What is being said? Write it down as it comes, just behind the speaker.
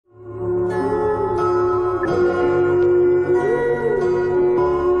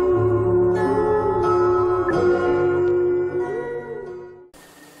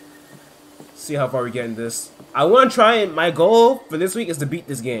see how far we get in this. I want to try and my goal for this week is to beat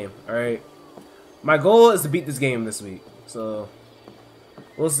this game. All right, my goal is to beat this game this week. So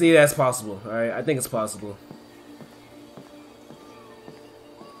we'll see if that's possible. All right, I think it's possible.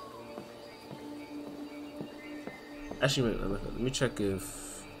 Actually, let me check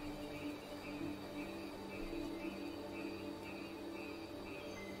if.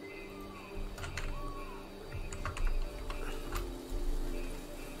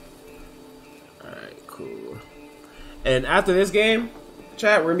 Alright, cool. And after this game,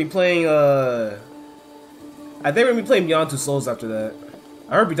 chat, we're gonna be playing. I think we're gonna be playing Beyond Two Souls after that.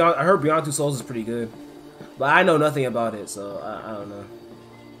 I heard Beyond Two Souls is pretty good, but I know nothing about it, so I don't know.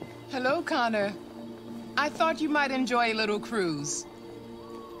 Hello, Connor. I thought you might enjoy a little cruise.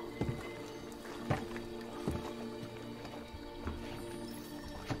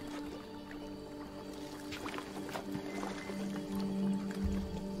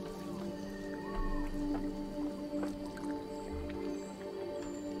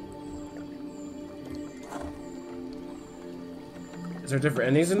 Is there different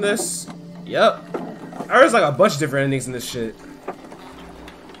endings in this? Yep. There's like a bunch of different endings in this shit.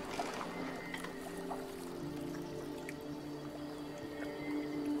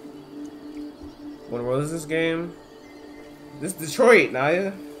 What was this game? This is Detroit,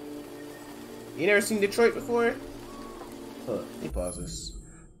 Naya. You never seen Detroit before? Hold up, let me pause this.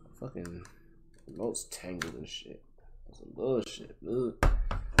 Fucking remote's tangled and shit. That's some bullshit. Ugh.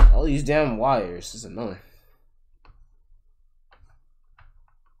 All these damn wires. This is annoying.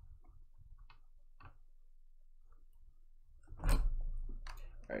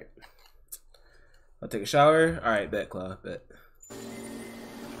 Alright. I'll take a shower. Alright, bet, Claw, bet.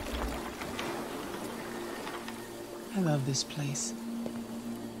 I love this place.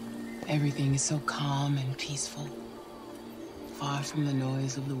 Everything is so calm and peaceful, far from the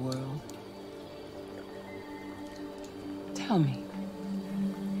noise of the world. Tell me,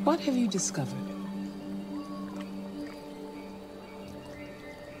 what have you discovered?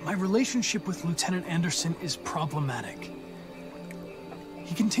 My relationship with Lieutenant Anderson is problematic.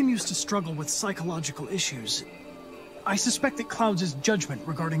 He continues to struggle with psychological issues. I suspect it clouds his judgment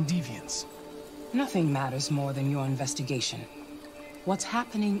regarding deviance. Nothing matters more than your investigation. What's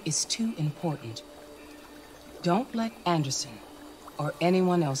happening is too important. Don't let Anderson or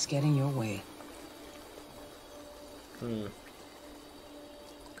anyone else get in your way.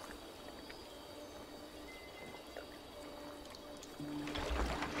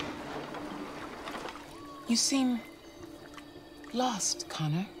 You seem lost,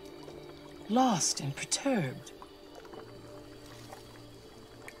 Connor. Lost and perturbed.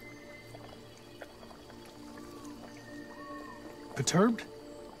 Perturbed?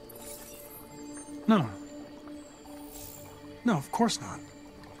 No. No, of course not.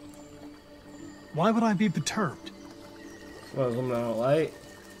 Why would I be perturbed? What, a woman I don't like?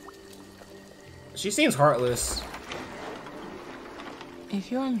 She seems heartless. If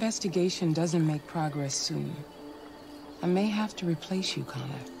your investigation doesn't make progress soon, I may have to replace you,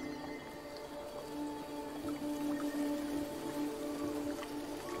 Connor.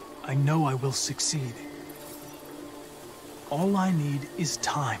 I know I will succeed. All I need is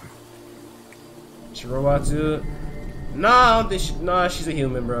time. She robot too? No, I don't think she, no, she's a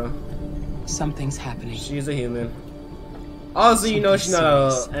human, bro. Something's happening. She's a human. Obviously, you know she's not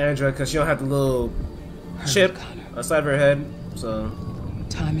a android because she don't have the little chip outside of her head. So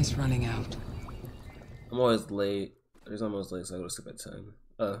time is running out. I'm always late. There's almost late, so I gotta skip at time.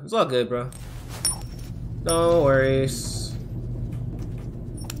 It's all good, bro. No worries.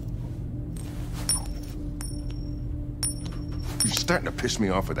 You're starting to piss me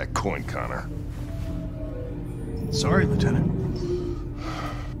off with that coin, Connor. Sorry, Lieutenant.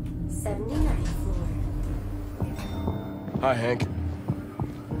 79th floor. Hi, Hank.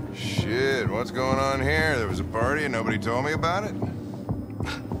 Shit, what's going on here? There was a party and nobody told me about it?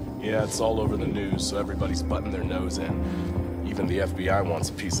 Yeah, it's all over the news, so everybody's butting their nose in. Even the FBI wants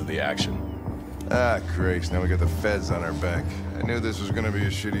a piece of the action. Ah, Christ, now we got the feds on our back. I knew this was gonna be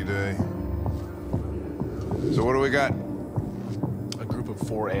a shitty day. So what do we got? A group of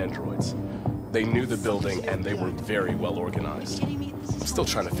 4 androids. They knew the building, and they were very well organized. I'm still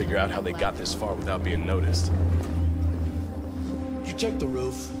trying to figure out how they got this far without being noticed. Did you check the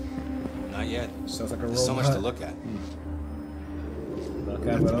roof? Not yet. Sounds like a There's so much to look at. We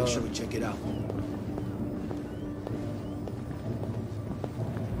have to make sure we check it out.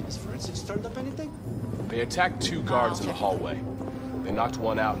 Has forensics turned up anything? They attacked 2 guards in the hallway. They knocked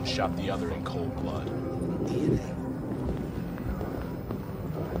one out and shot the other in cold blood. DNA.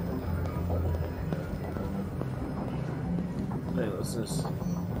 Hey, what's this?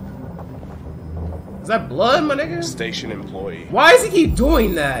 Is that blood, my nigga? Station employee. Why does he keep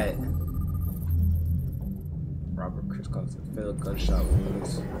doing that? Robert Chris calls it failed gunshot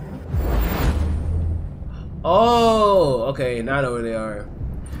wounds. Oh, okay. Now I know where they are.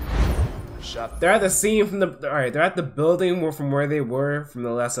 Shot. They're at the scene from the. All right, they're at the building from where they were from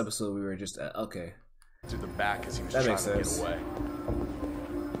the last episode we were just at. Okay. To the back as he was That trying makes to sense. get away.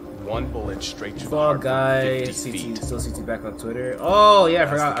 One bullet straight to the Fall heart guy, from 50 feet. still CT back on Twitter. Oh yeah, I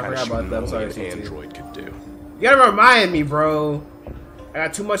That's forgot the kind of about that. I'm sorry, shooting only an CT. android could do. You gotta remind me, bro. I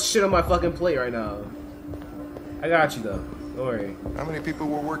got too much shit on my fucking plate right now. I got you though. Don't worry. How many people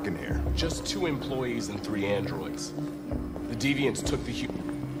were working here? Just 2 employees and 3 androids. The deviants took the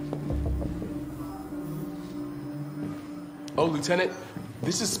Oh, Lieutenant,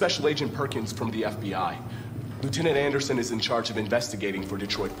 this is Special Agent Perkins from the FBI. Lieutenant Anderson is in charge of investigating for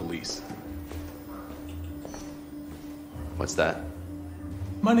Detroit police. What's that?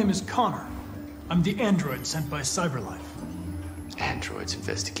 My name is Connor. I'm the android sent by Cyberlife. Androids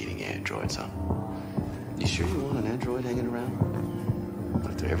investigating androids, huh? You sure you want an android hanging around?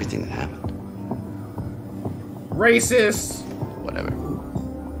 After everything that happened? Racist. Whatever.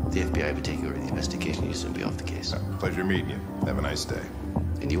 The FBI would take over the investigation, you soon be off the case. Pleasure meeting you. Have a nice day.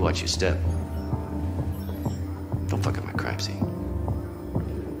 And you watch your step. Don't fuck up my crime scene.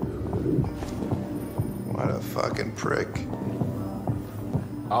 What a fucking prick.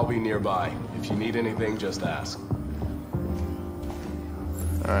 I'll be nearby. If you need anything, just ask.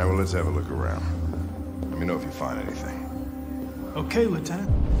 Alright, well, let's have a look around. Let me know if you find anything. Okay, Lieutenant.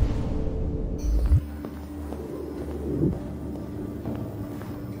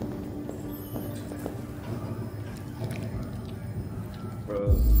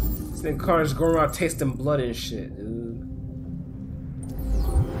 Bro, this nigga Connor's going around tasting blood and shit, dude.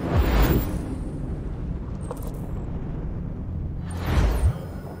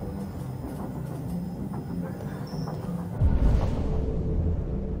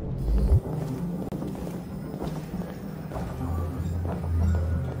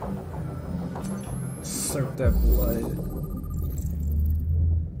 Slurp that blood.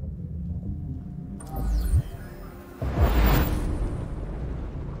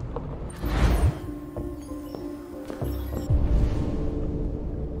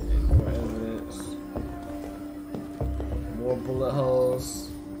 More evidence. More bullet holes.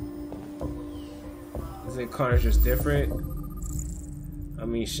 Is it Connor's just different? I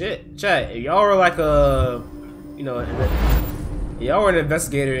mean, shit. Chat, if y'all were like a, you know, y'all were an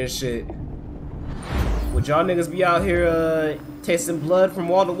investigator and shit, would y'all niggas be out here tasting blood from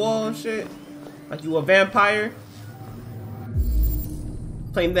wall to wall and shit? Like you a vampire?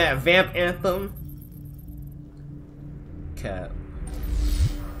 Playing that vamp anthem? Cap.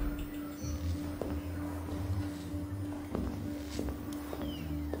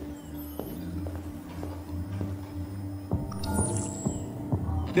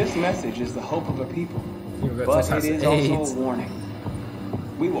 This message is the hope of a people, You're gonna but test it is us also AIDS. a warning.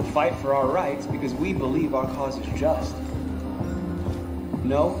 We will fight for our rights because we believe our cause is just.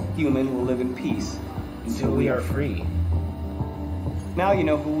 No human will live in peace Until we are free. Now you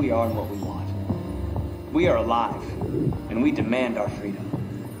know who we are and what we want. We are alive, and we demand our freedom.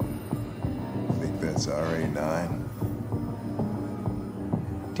 Think that's RA9?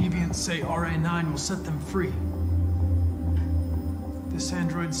 Deviants say RA9 will set them free. This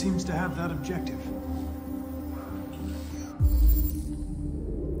android seems to have that objective.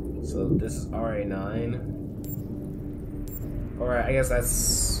 So this is RA9. Alright, I guess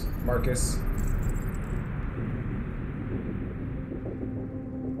that's Marcus.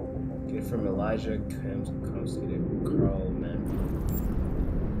 Get from Elijah comes to Carl Man.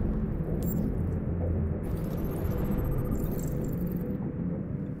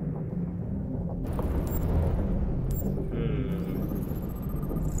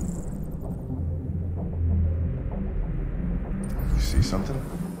 You see something?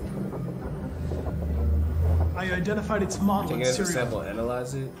 I identified its model Take and it as a serial. sample,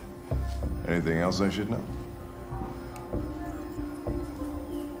 analyze it. Anything else I should know?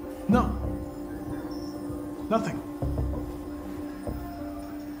 No. Nothing.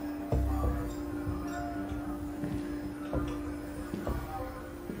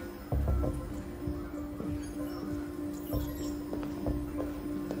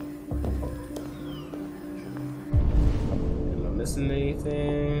 Am I missing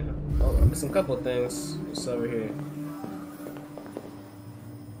anything? Oh, I'm missing a couple of things. What's over here?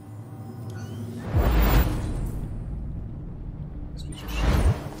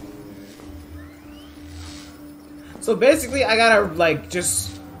 So basically, I gotta like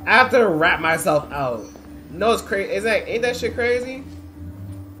just I have to wrap myself out. No, it's crazy. Ain't that shit crazy?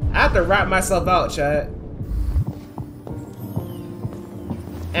 I have to wrap myself out, chat.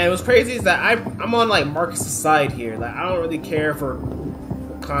 And what's crazy is that I'm on like Marcus' side here. Like I don't really care for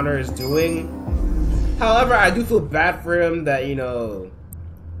what Connor is doing. However, I do feel bad for him that, you know,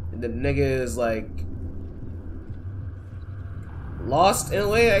 the nigga is like lost in a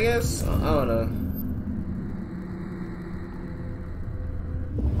way, I guess. I don't know.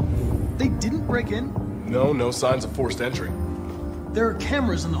 They didn't break in? No signs of forced entry. There are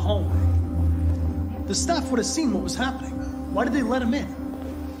cameras in the hallway. The staff would have seen what was happening. Why did they let him in?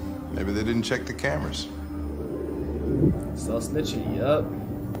 Maybe they didn't check the cameras. So snitching, yup.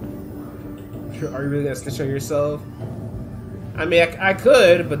 Are you really gonna snitch on yourself? I mean, I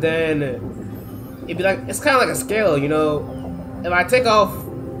could, but then it'd be like, it's kind of like a scale, you know. If I take off,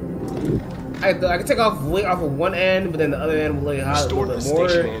 I can take off weight off of one end, but then the other end will lay high a little bit more. Stored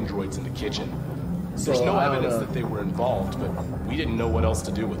the station androids in the kitchen. So, there's no evidence that they were involved, but we didn't know what else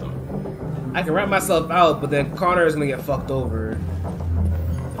to do with them. I can wrap myself out, but then Connor is gonna get fucked over.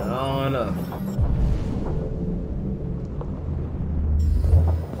 I don't know.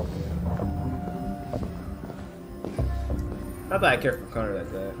 Not that I care for Connor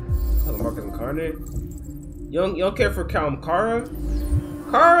like that. Oh, Marcus and Connor. You don't care for Kara?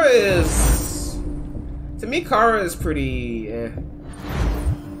 Kara is, to me, Kara is pretty.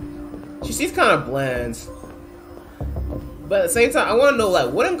 She's kind of bland. But at the same time, I want to know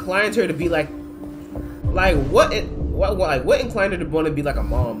like what inclined her to be like what inclined her to want to be like a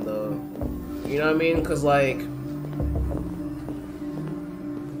mom though. You know what I mean? Because like,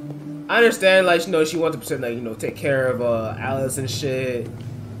 I understand, like, you know, she wants to, like, you know, take care of Alice and shit,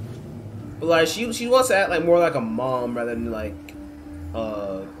 but like she wants to act like more like a mom rather than like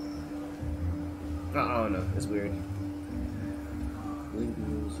I don't know. It's weird.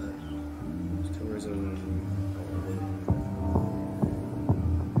 Tourism.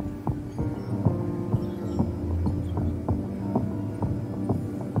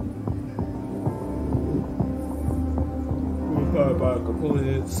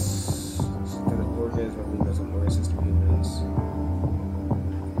 Components. Synthetic organs, represent some more system humans.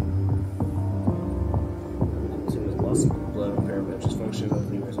 Consumers loss of blood, impairment, just function of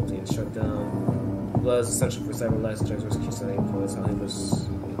the resulting in shutdown. Blood is essential for several lives, transfers, key sign influence, how humans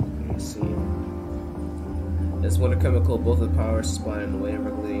seen. It's one chemical, both the power supply and the way of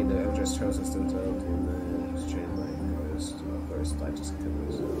regulating the address trail system to the strain like cars, of course, digest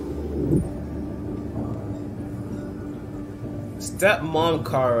activities. Stepmom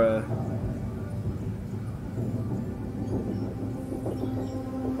Kara.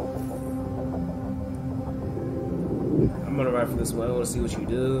 I'm gonna ride for this one. I wanna see what you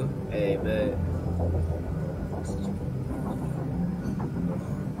do. Hey, bet.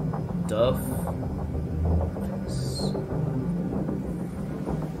 Duff.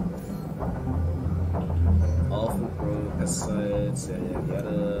 Awful prone pesticides, yada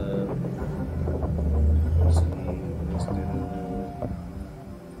yada.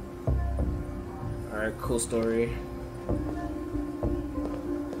 Alright, cool story.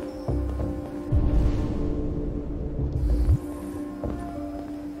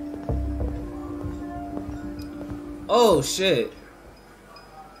 Oh shit.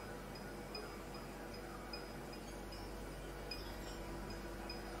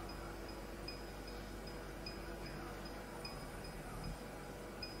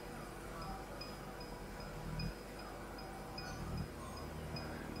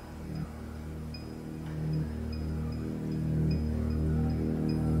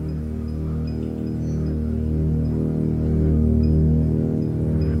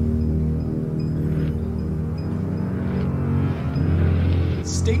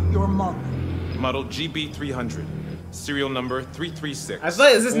 State your model. Model GB300. Serial number 336. I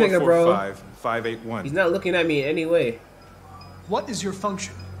thought it was this nigga, bro. 581. He's not looking at me in any way. What is your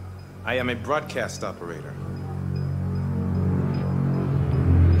function? I am a broadcast operator.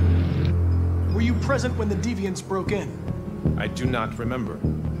 Were you present when the deviants broke in? I do not remember.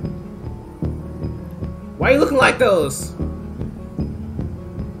 Why are you looking like those?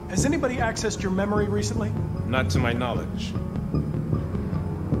 Has anybody accessed your memory recently? Not to my knowledge.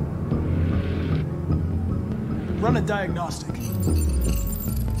 Run a diagnostic.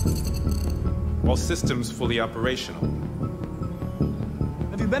 All systems fully operational.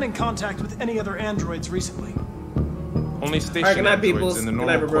 Have you been in contact with any other androids recently? Only station androids in the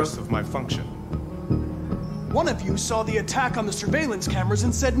normal bro. course of my function. One of you saw the attack on the surveillance cameras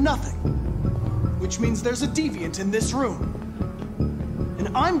and said nothing. Which means there's a deviant in this room. And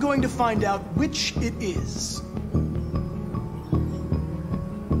I'm going to find out which it is.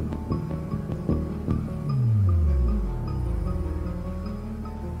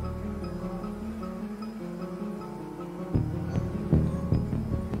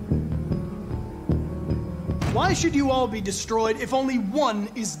 Why should you all be destroyed if only one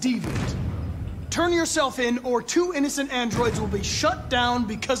is deviant? Turn yourself in, or 2 innocent androids will be shut down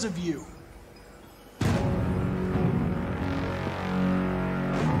because of you.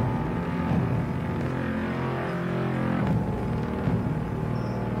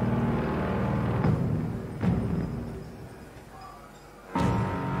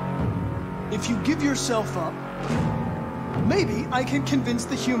 If you give yourself up, maybe I can convince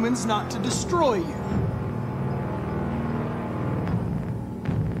the humans not to destroy you.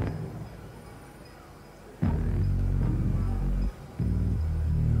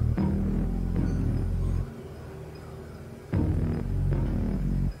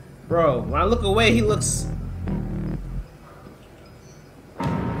 Bro, when I look away, he looks...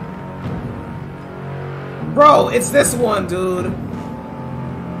 Bro, it's this one, dude.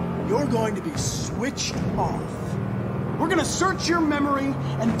 You're going to be switched off. We're gonna search your memory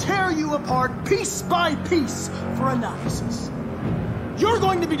and tear you apart piece by piece for analysis. You're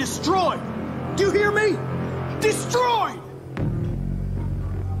going to be destroyed. Do you hear me? Destroyed!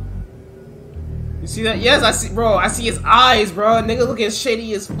 You see that? Yes, I see, bro. I see his eyes, bro. Nigga looking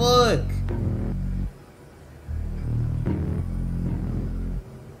shady as fuck.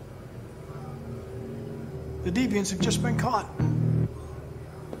 The deviants have just been caught.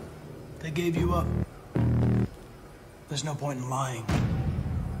 They gave you up. There's no point in lying.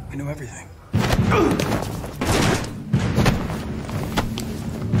 We know everything. Do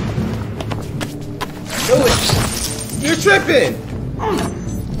it! You're tripping!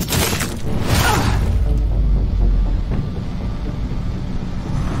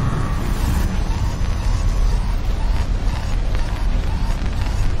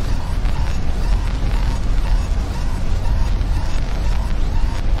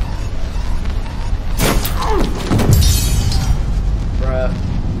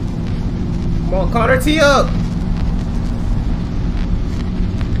 Connor, tee up!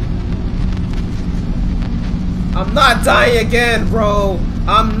 I'm not dying again, bro.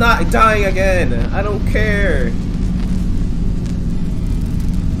 I'm not dying again. I don't care.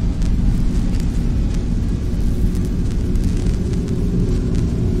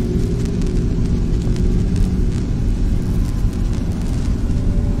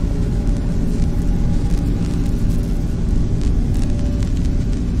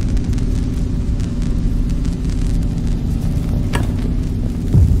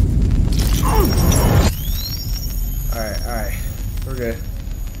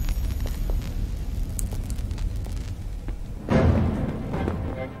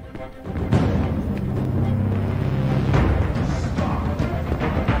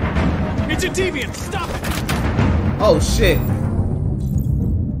 Deviant, stop it! Oh shit.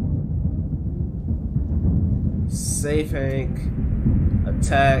 Save Hank.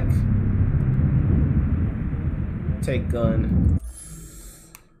 Attack. Take gun.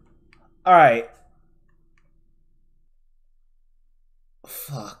 Alright.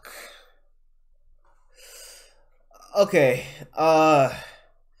 Fuck. Okay.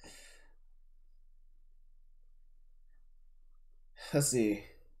 Let's see.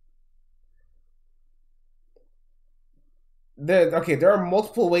 There are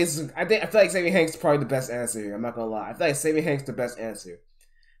multiple ways. I feel like saving Hank's probably the best answer here. I'm not gonna lie. I feel like saving Hank's the best answer.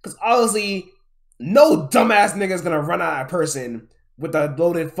 Because honestly, no dumbass nigga is gonna run at a person with a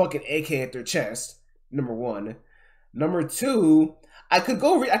loaded fucking AK at their chest. Number one. Number two, I could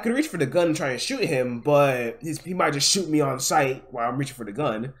reach for the gun and try and shoot him, but he might just shoot me on sight while I'm reaching for the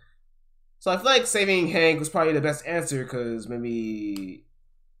gun. So I feel like saving Hank was probably the best answer because maybe,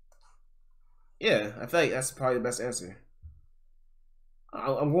 yeah, I feel like that's probably the best answer.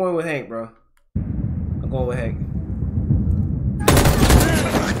 I'm going with Hank, bro. I'm going with Hank.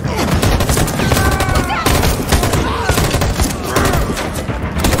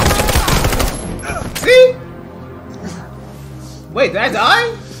 See? Wait, did I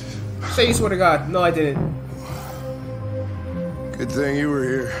die? Say you swear to God. No, I didn't. Good thing you were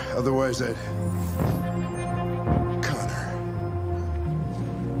here. Otherwise, I'd...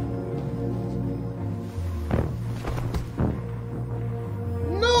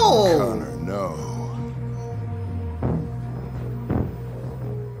 Connor, no.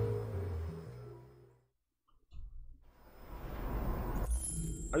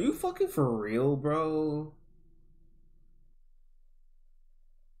 Are you fucking for real, bro?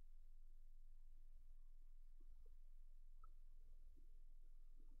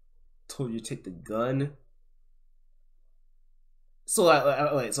 Told you to take the gun. So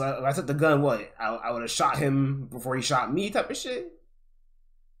wait, so if I took the gun, what? I would have shot him before he shot me, type of shit.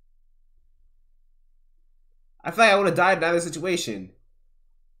 I feel like I would have died in that situation.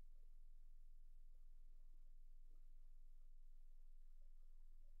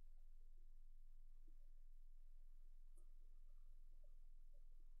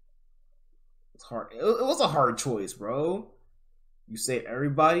 hard. It was a hard choice, bro. You save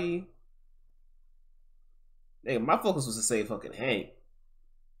everybody. Hey, my focus was to save fucking Hank.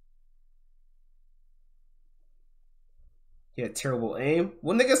 He had terrible aim.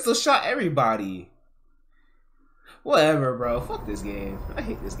 Well, nigga still shot everybody. Whatever, bro. Fuck this game. I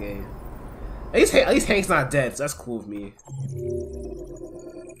hate this game. At least Hank's not dead, so that's cool with me.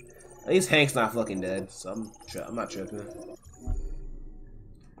 At least Hank's not fucking dead, so I'm not tripping.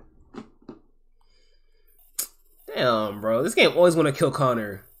 Damn, bro. This game always want to kill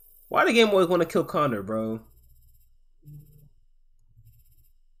Connor. Why the game always want to kill Connor, bro?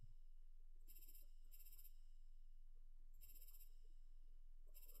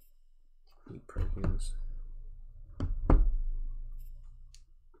 Perkins.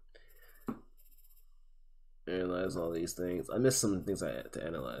 Analyze all these things. I missed some things I had to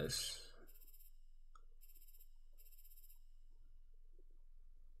analyze.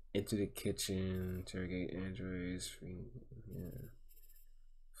 Enter the kitchen, interrogate androids, yeah.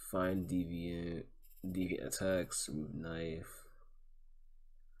 Find deviant attacks, remove knife,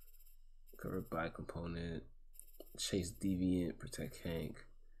 cover by component, chase deviant, protect Hank.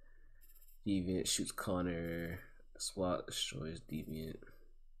 Deviant shoots Connor, SWAT destroys deviant.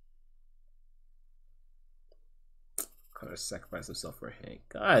 Connor sacrificed himself for Hank.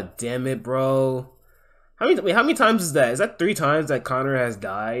 God damn it, bro. How many times is that? Is that 3 times that Connor has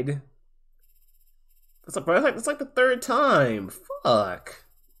died? That's like the 3rd time. Fuck.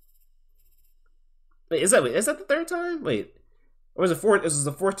 Wait, is that the 3rd time? Wait. Or was it 4th? This is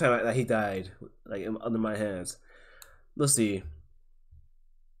the 4th time that he died, like under my hands. Let's see.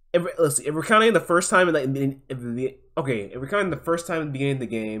 If we're counting the first time if we're counting the first time at the beginning of the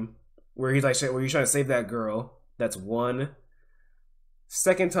game where he's trying to save that girl, that's 1.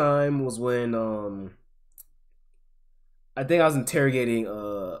 Second time was when I think I was interrogating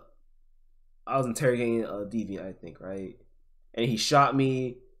a deviant, I think, right? And he shot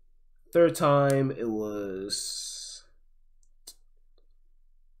me. 3rd time it was,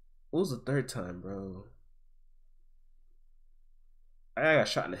 what was the 3rd time, bro? I got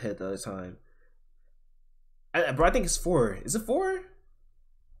shot in the head the other time. Bro, I think it's 4. Is it 4?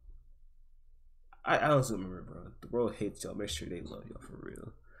 I honestly don't remember, bro. The world hates y'all. Make sure they love y'all for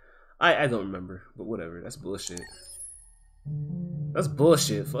real. I don't remember, but whatever. That's bullshit. That's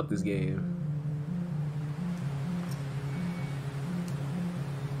bullshit. Fuck this game.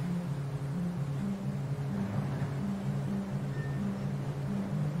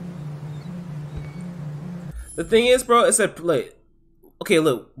 The thing is, bro, it said, like, okay,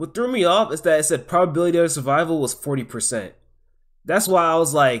 look, what threw me off is that it said probability of survival was 40%. That's why I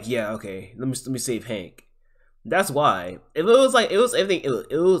was like, yeah, okay, let me save Hank. That's why. If it was like it was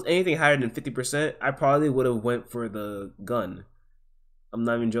anything higher than 50%, I probably would have went for the gun. I'm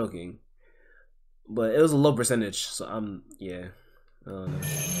not even joking. But it was a low percentage, so yeah. I don't know.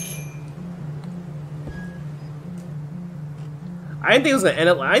 I didn't think it was gonna end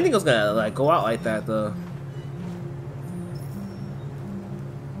up. I didn't think it was gonna like go out like that though.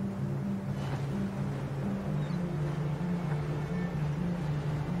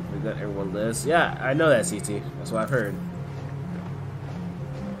 That everyone lives. Yeah, I know that, CT. That's what I've heard.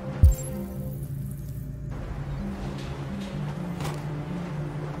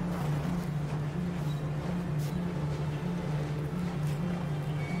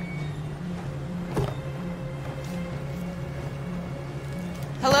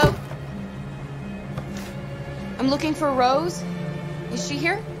 Hello? I'm looking for Rose. Is she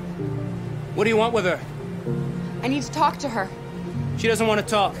here? What do you want with her? I need to talk to her. She doesn't want to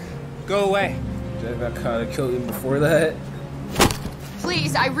talk. Go away. Did I kind of kill him before that?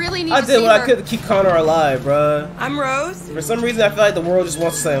 Please, I really need to see her. I did what I could to keep Connor alive, bruh. I'm Rose. For some reason, I feel like the world just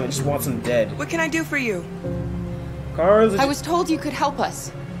wants him dead. What can I do for you? Connor, I was told you could help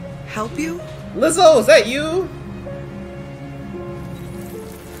us. Help you? Lizzo, is that you?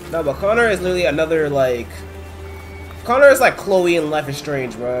 No, but Connor is literally another, like... Connor is like Chloe in Life is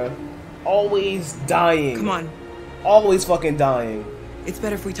Strange, bruh. Always dying. Come on. Always fucking dying. It's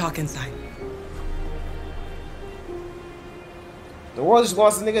better if we talk inside. The world just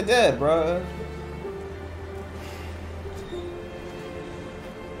wants the nigga dead, bruh.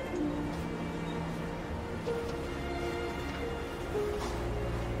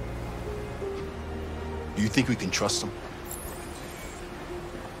 Do you think we can trust him?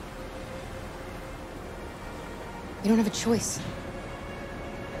 You don't have a choice.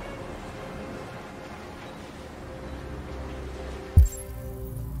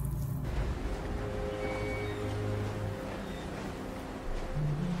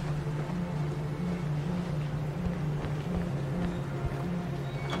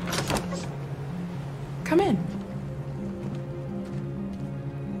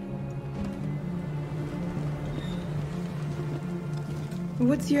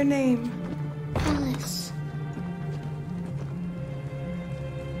 What's your name? Alice.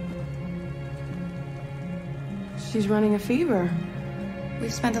 She's running a fever.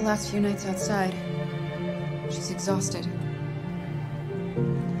 We've spent the last few nights outside. She's exhausted.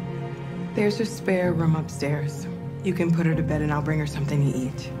 There's a spare room upstairs. You can put her to bed and I'll bring her something to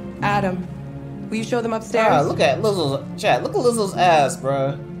eat. Adam, will you show them upstairs? Ah, look at Lizzo's chat. Look at Lizzo's ass,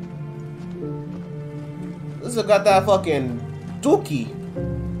 bruh. Lizzo got that fucking dookie.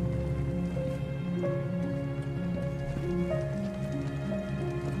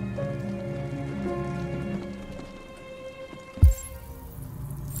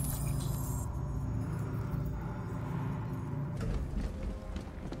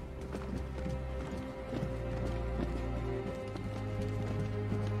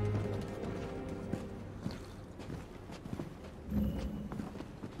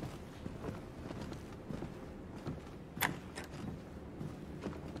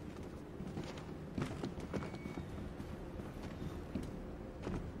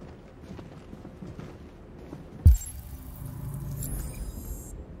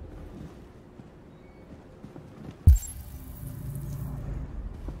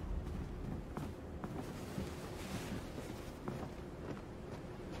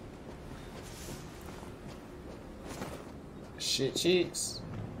 Shit cheeks.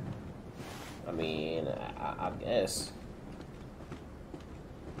 I mean, I guess.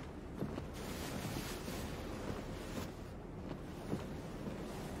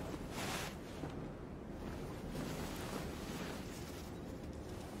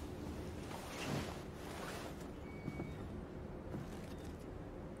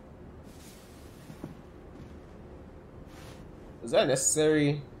 Is that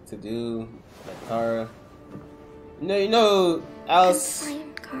necessary to do, like, Kara? No, you know, Alice. I'm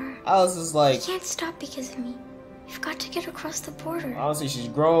fine, Kara. Alice is like. You can't stop because of me. You've got to get across the border. Honestly, she's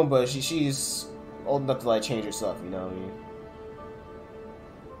grown, but she's old enough to like change herself. You know what I mean?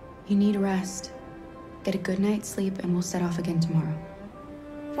 You need rest. Get a good night's sleep, and we'll set off again tomorrow.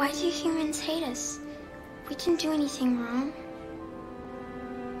 Why do humans hate us? We didn't do anything wrong.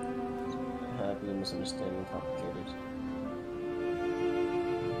 Happy, misunderstanding, complicated.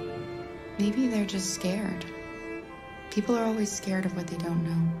 Maybe they're just scared. People are always scared of what they don't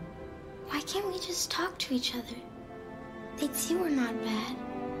know. Why can't we just talk to each other? They'd see we're not bad.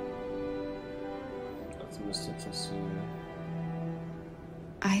 That's misconception.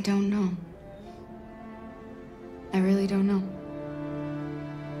 I don't know. I really don't know.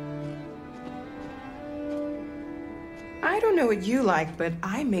 I don't know what you like, but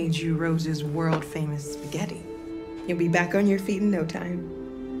I made you Rose's world-famous spaghetti. You'll be back on your feet in no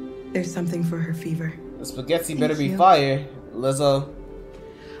time. There's something for her fever. The spaghetti better be fire, Lizzo.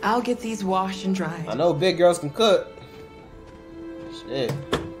 I'll get these washed and dried. I know big girls can cook. Shit.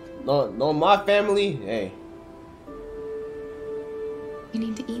 No, my family, hey. You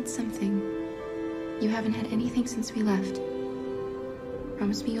need to eat something. You haven't had anything since we left.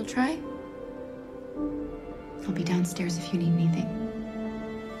 Promise me you'll try? I'll be downstairs if you need anything.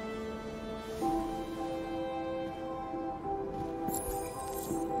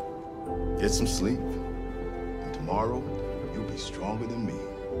 Get some sleep. And tomorrow, you'll be stronger than me.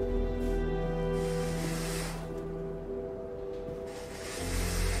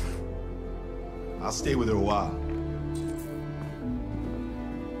 I'll stay with her a while.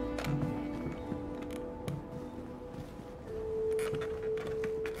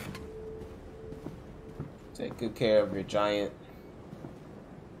 Take good care of your giant.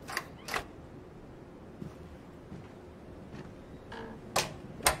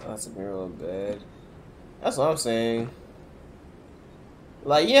 That's a real bed. That's what I'm saying.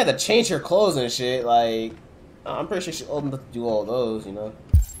 Like, you had to change her clothes and shit. Like, I'm pretty sure she's old enough to do all those, you know?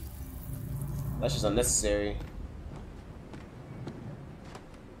 That's just unnecessary.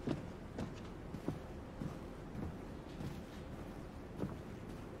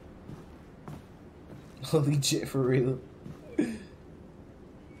 Legit, for real.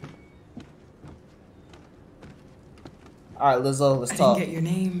 Alright, Lizzo, let's talk. I didn't get your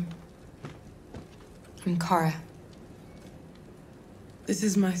name. I'm Kara. This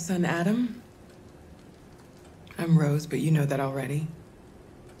is my son, Adam. I'm Rose, but you know that already.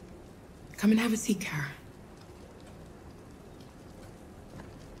 Come and have a seat, Kara.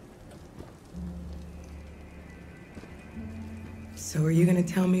 So are you gonna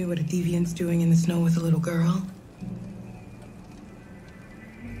tell me what a deviant's doing in the snow with a little girl?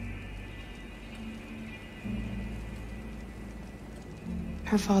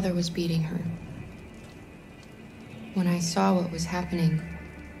 Her father was beating her. When I saw what was happening,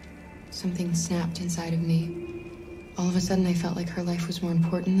 something snapped inside of me. All of a sudden, I felt like her life was more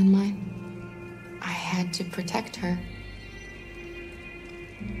important than mine. I had to protect her.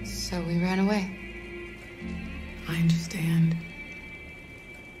 So we ran away. I understand.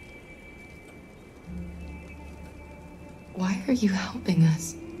 Why are you helping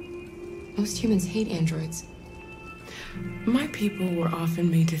us? Most humans hate androids. My people were often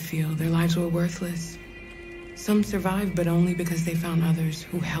made to feel their lives were worthless. Some survived, but only because they found others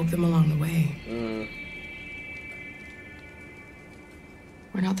who helped them along the way.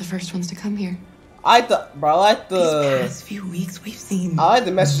 We're not the first ones to come here. I like the These past few weeks we've seen. I like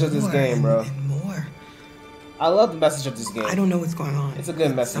the message of this game, bro. And more. I love the message of this game. I don't know what's going on. It's a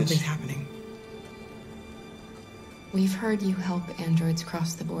good message. Something's happening. We've heard you help androids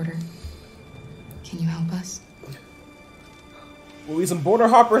cross the border. Can you help us? Will we some border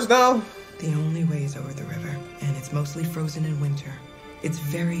hoppers now? The only way is over the river, and it's mostly frozen in winter. It's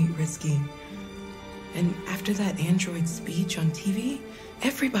very risky. And after that android speech on TV,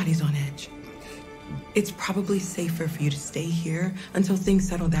 everybody's on edge. It's probably safer for you to stay here until things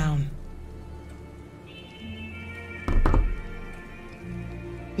settle down.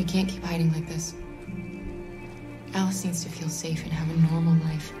 We can't keep hiding like this. Alice needs to feel safe and have a normal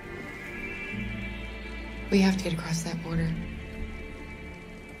life. We have to get across that border.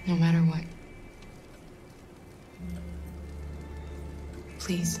 No matter what.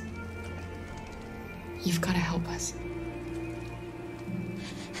 Please. You've got to help us.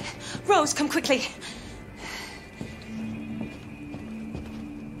 Rose, come quickly.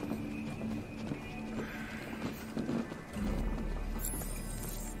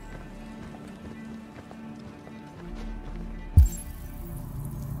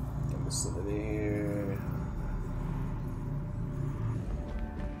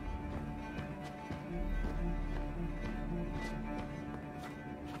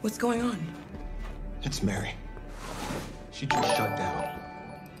 What's going on? It's Mary. She just shut down.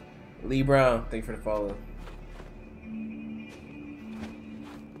 Lee Brown, thank you for the follow.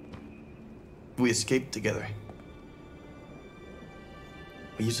 We escaped together.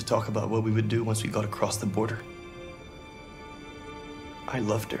 We used to talk about what we would do once we got across the border. I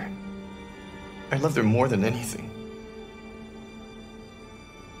loved her. I loved her more than anything.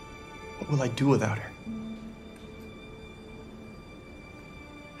 What will I do without her?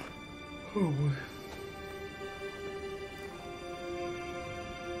 Oh boy.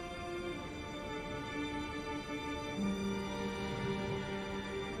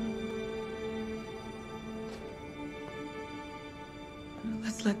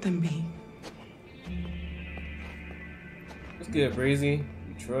 Let's let them be. What's good, Breezy?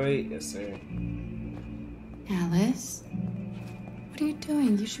 Detroit, yes sir. Alice? What are you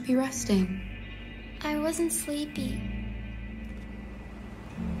doing? You should be resting. I wasn't sleepy.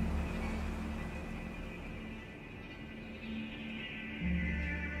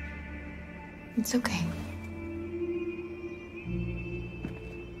 It's okay.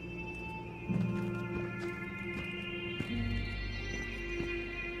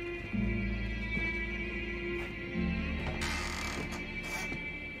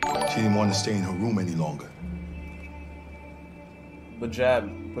 She didn't want to stay in her room any longer. Good job.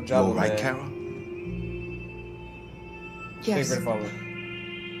 Good job, You all right, man. Kara? Thank Yes. you for the follow.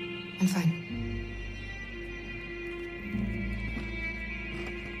 I'm fine.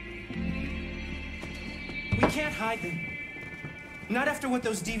 We can't hide them. Not after what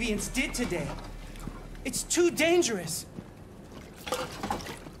those deviants did today. It's too dangerous.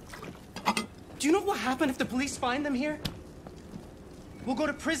 Do you know what will happen if the police find them here? We'll go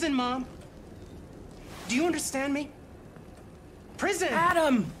to prison, Mom. Do you understand me? Prison!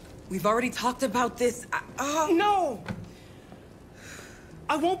 Adam! We've already talked about this. No!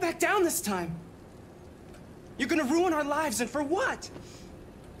 I won't back down this time. You're gonna ruin our lives, and for what?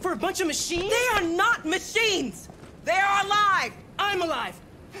 For a bunch of machines? They are not machines! They are alive! I'm alive!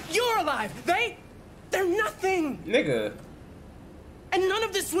 You're alive! They're nothing! Nigga. And none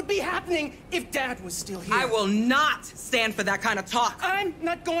of this would be happening if Dad was still here. I will not stand for that kind of talk. I'm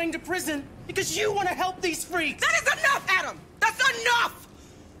not going to prison because you want to help these freaks. That is enough, Adam! That's enough!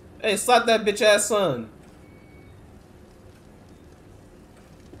 Hey, slap that bitch ass son.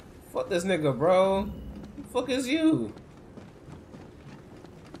 Fuck this nigga, bro. Who the fuck is you?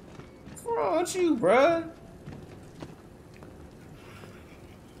 What's wrong with you, bruh?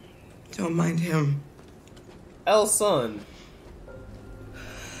 Don't mind him. El son.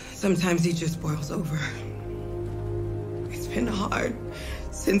 Sometimes he just boils over. It's been hard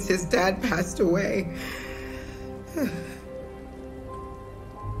since his dad passed away.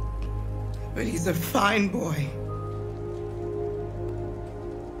 But he's a fine boy.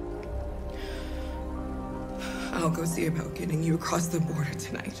 I'll go see about getting you across the border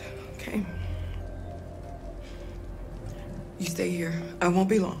tonight, okay? You stay here. I won't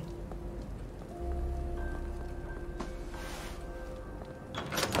be long.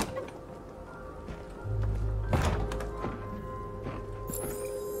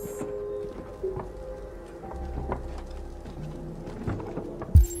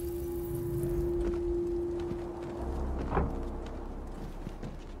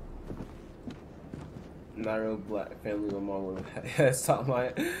 Not a real black family. My mom would have talking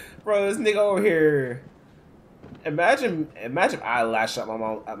about, bro. This nigga over here. Imagine if I lash at my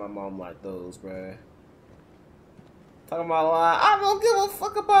mom like those, bro. Talking about I don't give a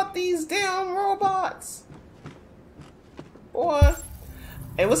fuck about these damn robots, boy.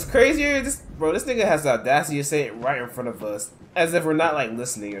 And what's crazier, this nigga has the audacity to say it right in front of us, as if we're not like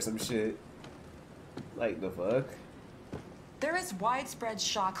listening or some shit. Like the fuck. There is widespread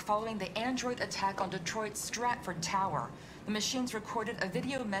shock following the android attack on Detroit's Stratford Tower. The machines recorded a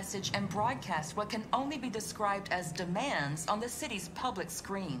video message and broadcast what can only be described as demands on the city's public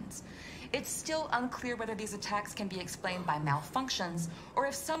screens. It's still unclear whether these attacks can be explained by malfunctions or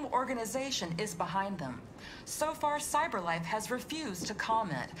if some organization is behind them. So far, CyberLife has refused to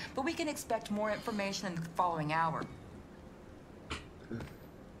comment, but we can expect more information in the following hour.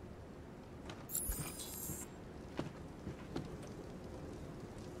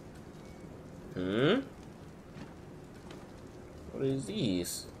 What is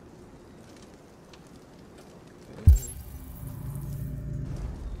these?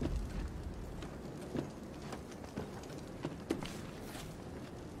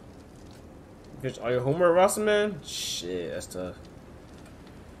 Are you homework, Rossman? Shit, that's tough.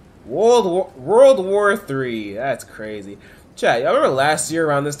 World War III. That's crazy. Chat, y'all remember last year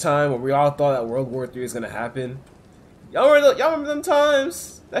around this time when we all thought that World War III was gonna happen? Y'all remember them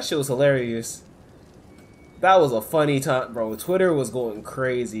times? That shit was hilarious. That was a funny time, bro. Twitter was going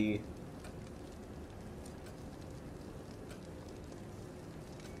crazy.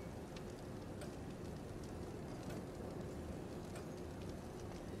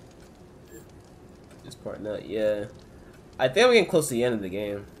 This part not, yeah. I think I'm getting close to the end of the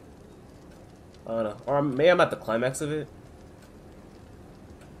game. I don't know. Or maybe I'm at the climax of it.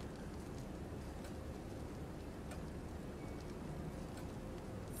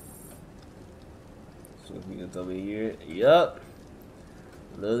 W, yup.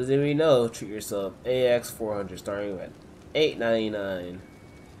 Little did we know, treat yourself. AX400 starting at $8.99.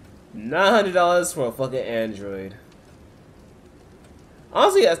 $900 for a fucking Android.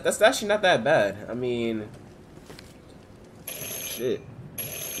 Honestly, that's actually not that bad. I mean, shit,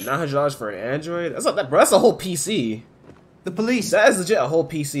 $900 for an Android? That's not that, bro. That's a whole PC. The police. That is legit a whole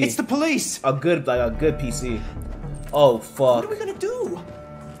PC. It's the police. A good PC. Oh fuck. What are we gonna do?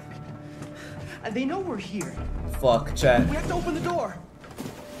 They know we're here. Fuck, chat. We have to open the door.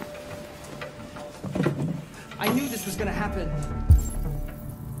 I knew this was gonna happen.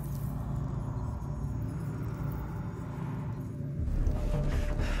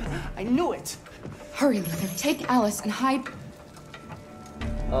 I knew it. Hurry, Luther. Take Alice and hide.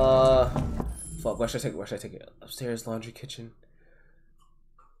 Fuck. Where should I take it? Upstairs, laundry, kitchen.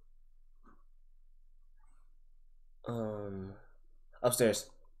 Upstairs.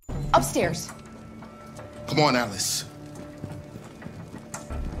 Upstairs. Come on, Alice.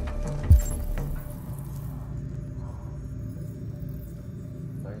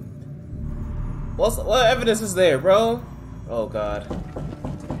 What evidence is there, bro? Oh god.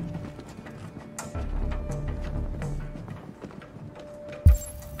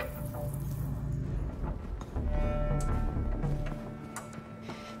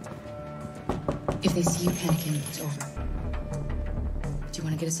 If they see you panicking, it's over. Do you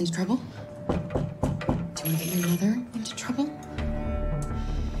want to get us into trouble? Do you want to get your mother into trouble?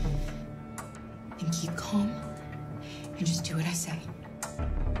 Then keep calm and just do what I say.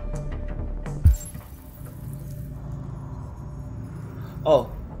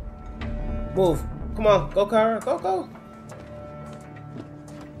 Oh. Move. Come on. Go, Kara. Go, go.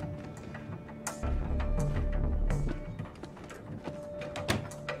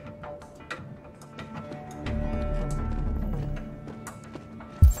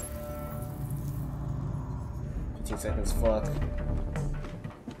 Seconds, fuck.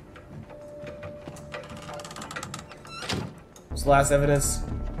 What's the last evidence?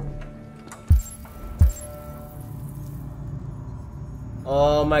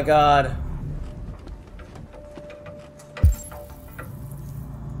 Oh my god.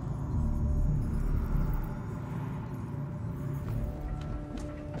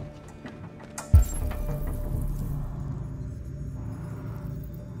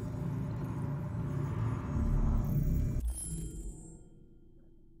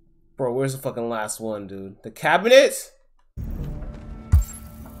 Bro, where's the fucking last one, dude? The cabinet?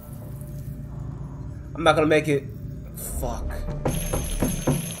 I'm not gonna make it. Fuck.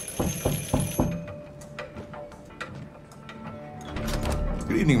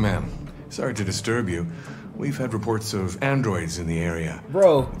 Good evening, ma'am. Sorry to disturb you. We've had reports of androids in the area.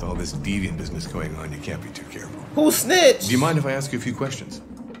 Bro. With all this deviant business going on, you can't be too careful. Who snitched? Do you mind if I ask you a few questions?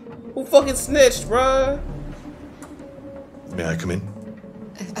 Who fucking snitched, bruh? May I come in?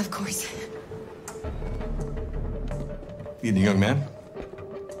 Of course. Evening, young man.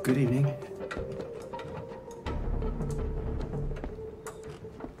 Good evening.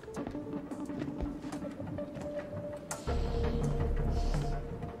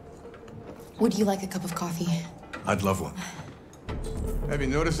 Would you like a cup of coffee? I'd love one. Have you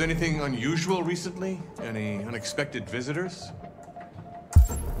noticed anything unusual recently? Any unexpected visitors?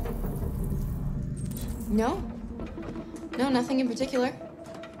 No. No, nothing in particular.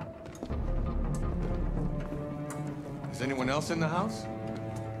 Is anyone else in the house?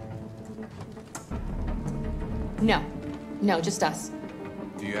 No. No, just us.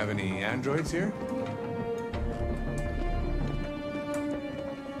 Do you have any androids here?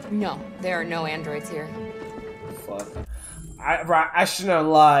 No, there are no androids here. Fuck. I shouldn't have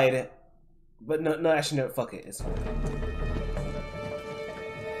lied. But no, I shouldn't have. Fuck it. It's fine.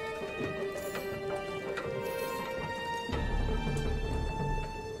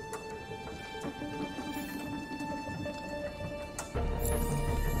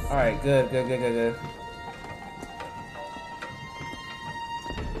 Alright, good.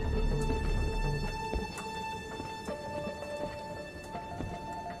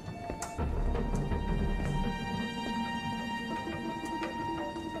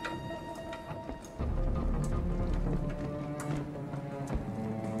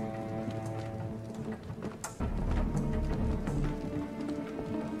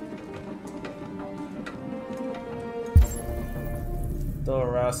 Don't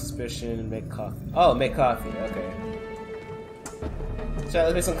arouse suspicion and make coffee. Oh, make coffee. Okay. Chat,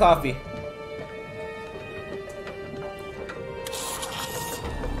 let's make some coffee.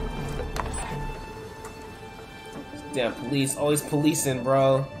 Damn police, always policing,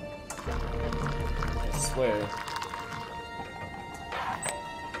 bro. I swear.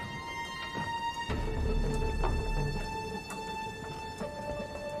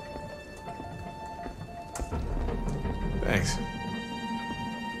 Thanks.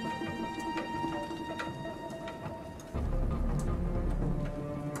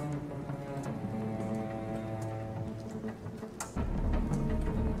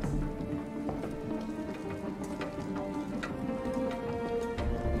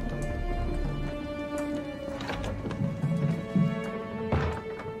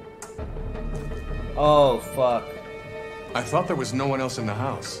 Oh, fuck. I thought there was no one else in the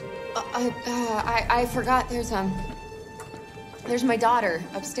house. I forgot there's my daughter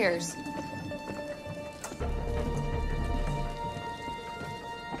upstairs.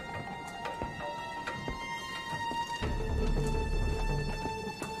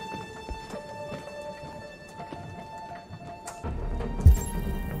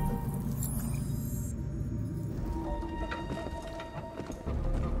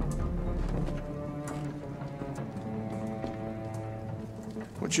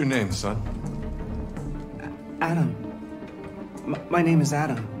 What's your name, son? Adam. My name is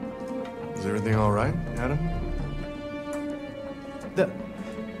Adam. Is everything all right, Adam? The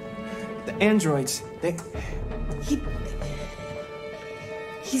androids,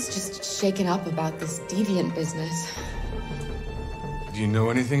 He's just shaken up about this deviant business. Do you know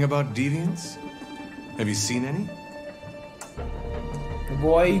anything about deviants? Have you seen any?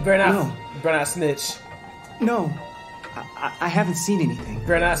 Boy, you better not snitch. No, I haven't seen anything. You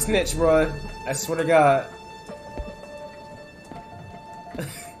better not snitch, bro. I swear to God.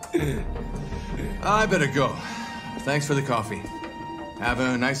 I better go. Thanks for the coffee. Have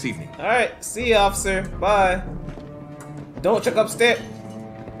a nice evening. Alright, see you, officer. Bye. Don't check upstairs.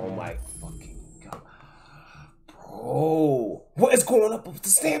 Oh my fucking God. Bro. What is going up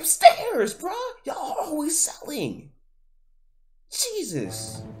the damn stairs, bro? Y'all are always selling.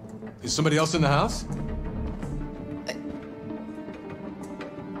 Jesus. Is somebody else in the house?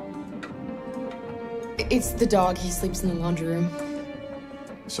 It's the dog. He sleeps in the laundry room.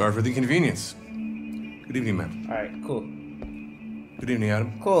 Sorry for the inconvenience. Good evening, ma'am. Alright, cool. Good evening,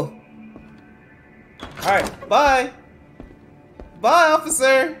 Adam. Cool. Alright, bye. Bye,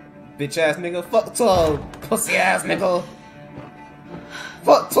 officer. Bitch ass nigga. Fuck 12. Pussy ass nigga.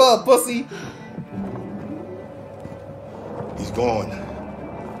 Fuck 12, pussy. He's gone.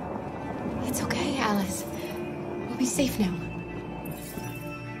 It's okay, Alice. We'll be safe now.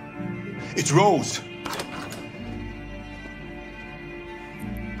 It's Rose.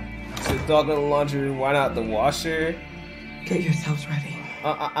 So dog in the laundry, why not the washer? Get yourselves ready.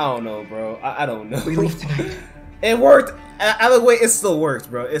 I don't know, bro. I don't know. We leave tonight. It worked. Either way, it still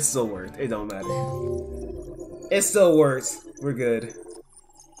worked, bro. It still worked. It don't matter. It still works. We're good.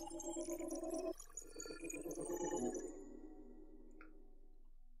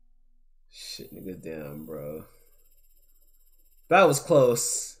 Shit, nigga, damn, bro. That was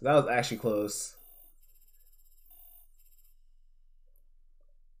close. That was actually close.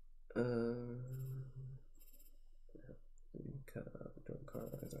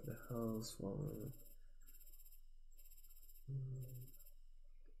 Cars at the house.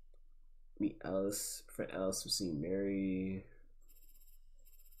 Meet Alice. Friend Alice. We see Mary.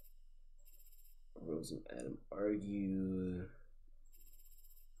 Rose and Adam argue.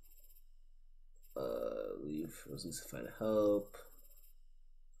 Leave. Rose needs to find help.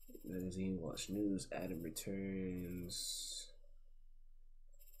 Magazine. Watch news. Adam returns.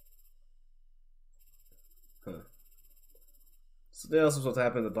 Huh. Something else was supposed to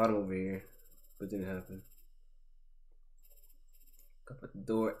happen at the bottom over here, but it didn't happen. Up at the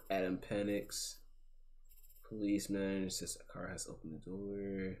door, Adam panics. Policeman says a car has opened the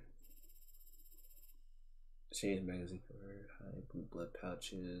door. Change magazine for her. Hide blue blood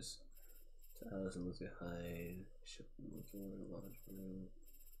pouches. To Alice and Lucy hide. Shut the door in the laundry room.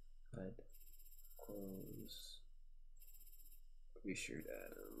 Hide clothes. Reassured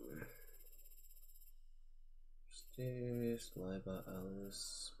Adam. Upstairs, lie about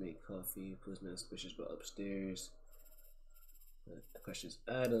Alice, make coffee, policeman suspicious about upstairs. Questions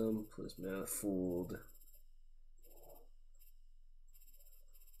Adam, policeman fooled.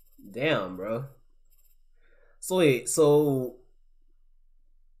 Damn, bro. So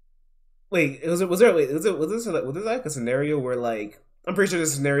wait, was this like a scenario where, like, I'm pretty sure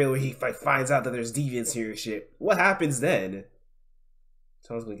there's a scenario where he finds out that there's deviants here and shit. What happens then?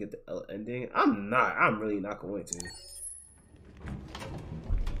 Someone's gonna get the L ending. I'm really not going to.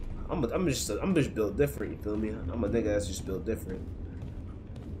 I'm just built different, you feel me? I'm a nigga that's just built different.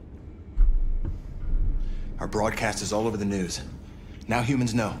 Our broadcast is all over the news. Now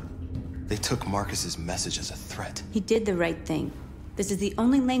humans know. They took Marcus's message as a threat. He did the right thing. This is the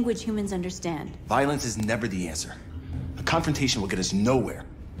only language humans understand. Violence is never the answer. A confrontation will get us nowhere.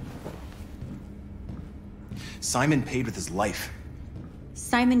 Simon paid with his life.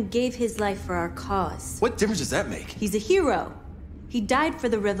 Simon gave his life for our cause. What difference does that make? He's a hero. He died for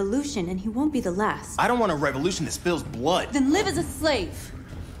the revolution, and he won't be the last. I don't want a revolution that spills blood. Then live as a slave.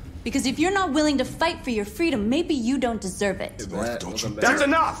 Because if you're not willing to fight for your freedom, maybe you don't deserve it. That's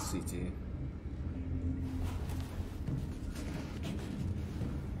enough!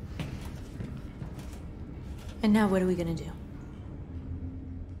 And now what are we gonna do?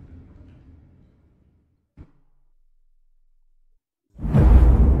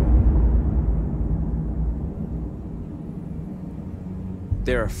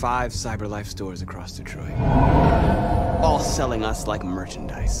 There are 5 CyberLife stores across Detroit, all selling us like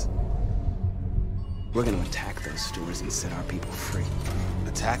merchandise. We're gonna attack those stores and set our people free.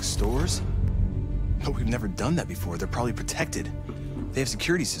 Attack stores? No, we've never done that before. They're probably protected. They have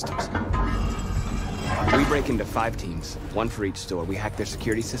security systems. We break into 5 teams, 1 for each store. We hack their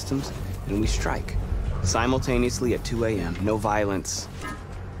security systems, and we strike. Simultaneously at 2 a.m., no violence.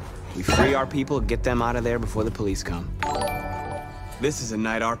 We free our people, get them out of there before the police come. This is a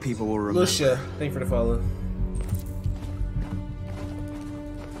night our people will remember. Lucia, thank you for the follow.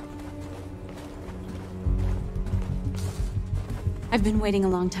 I've been waiting a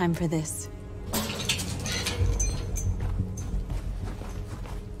long time for this.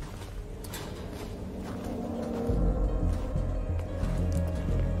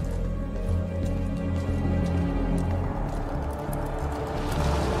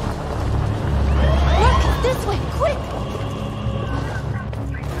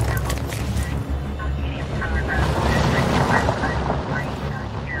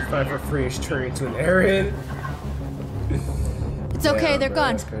 Turn into an errand. It's okay, they're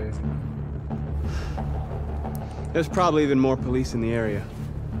gone. There's probably even more police in the area.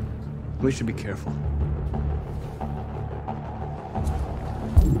 We should be careful.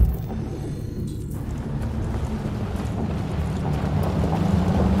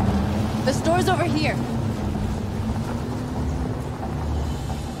 The store's over here.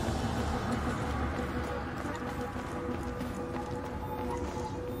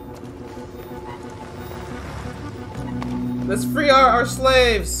 Let's free our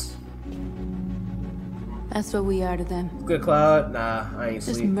slaves. That's what we are to them. Good, Cloud. Nah, I ain't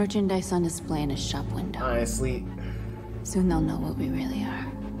Just sleep. merchandise on display in a shop window. I ain't sleep. Soon they'll know what we really are.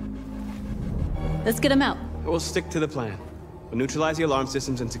 Let's get him out. We'll stick to the plan. We'll neutralize the alarm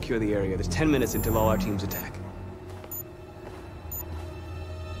systems and secure the area. There's 10 minutes until all our teams attack.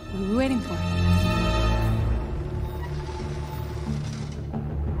 What are we waiting for?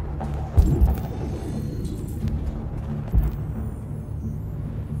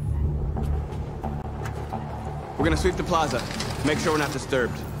 We're gonna sweep the plaza. Make sure we're not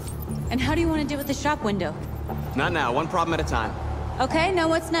disturbed. And how do you want to deal with the shop window? Not now, one problem at a time. Okay, now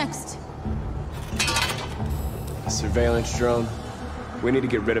what's next? A surveillance drone. We need to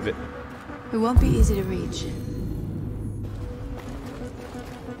get rid of it. It won't be easy to reach.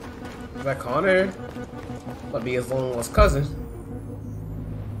 Is that Connor? Might be his long lost cousin.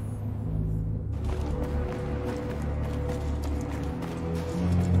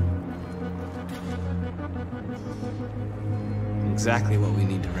 Exactly what we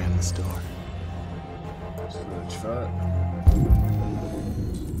need to ram the store.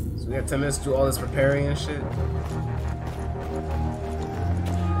 So we have 10 minutes to do all this preparing and shit.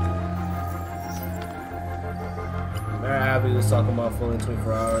 Remember Abby was talking about fully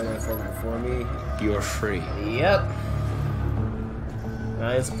 24 hours and focus before me? You're free. Yep.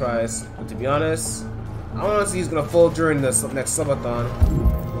 I ain't surprised. But to be honest, I want to see who's gonna fold during this next subathon.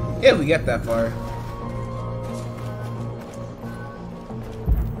 If we get that far.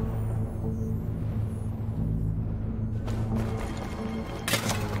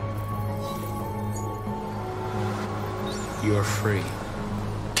 You're free.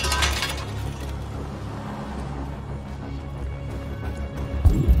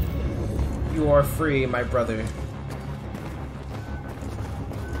 You are free, my brother.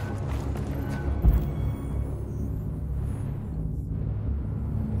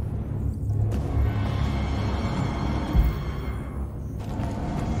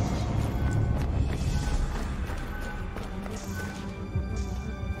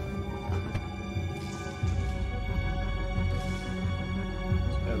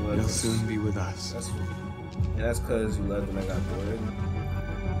 You'll soon be with us. That's because you left when I got bored.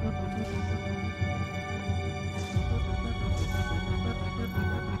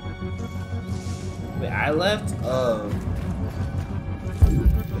 Wait, I left?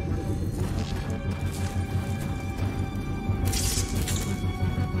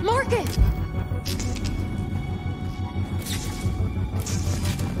 Mark it!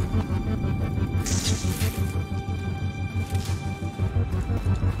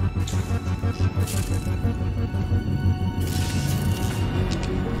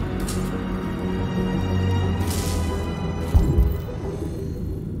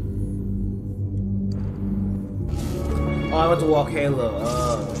 Oh, I went to walk Halo.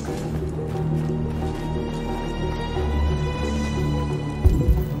 Okay.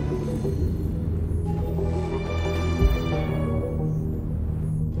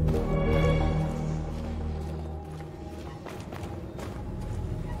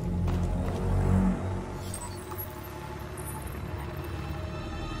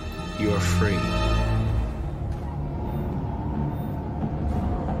 You're free.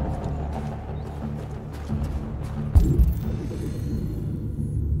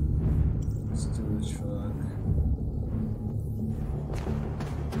 Let's do the truck.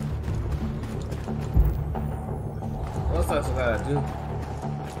 What else I gotta do?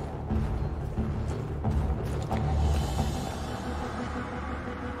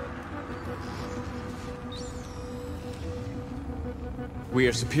 We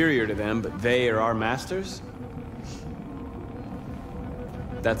are superior to them, but they are our masters?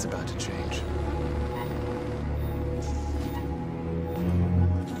 That's about to change.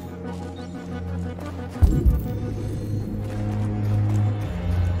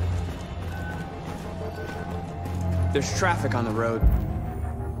 There's traffic on the road.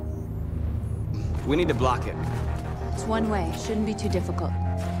 We need to block it. It's one way. Shouldn't be too difficult.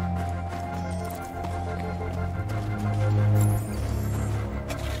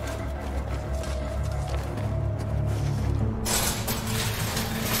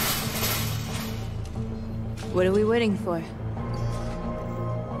 What are we waiting for?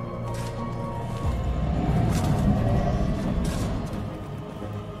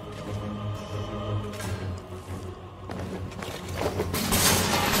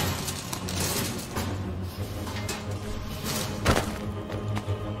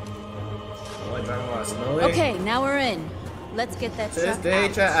 Okay, now we're in. Let's get that To this truck day,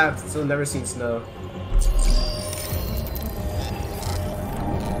 out. I've still never seen snow.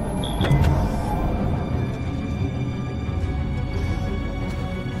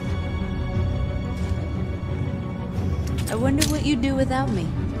 I wonder what you'd do without me.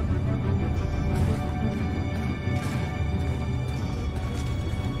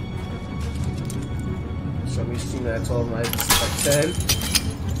 we stream at 12 nights, like 10.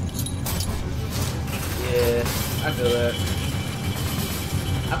 Yeah, I feel that.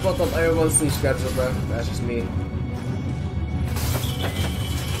 I fucked up everyone's sleep schedule, bro. That's just me.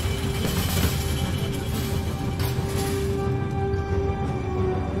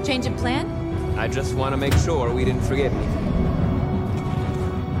 Change of plan? I just want to make sure we didn't forget anything.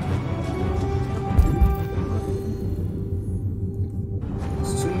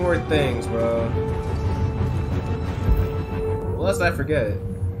 It's 2 more things, bro. What else did I forget?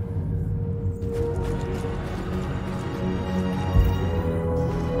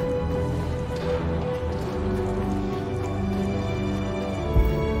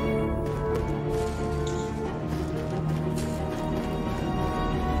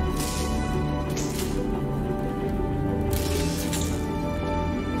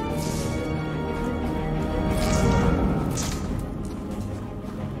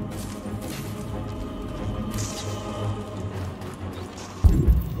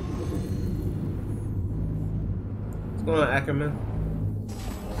 What's going on, Ackerman?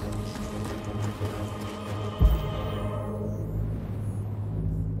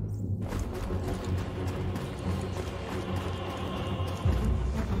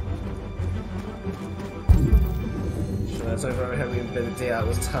 Sure, that's why I haven't been a day out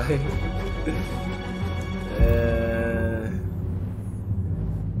was tired.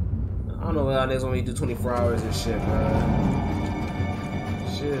 I don't know what that is when we do 24 hours and shit, bro.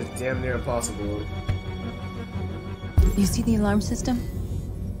 Shit is damn near impossible. You see the alarm system?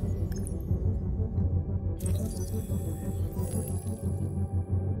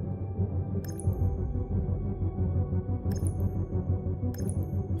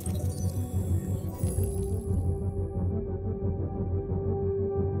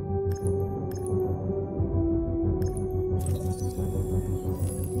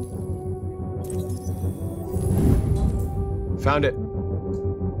 Found it.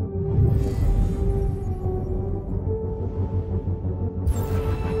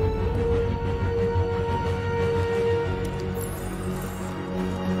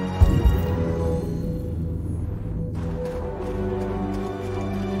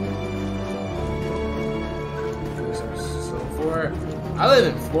 I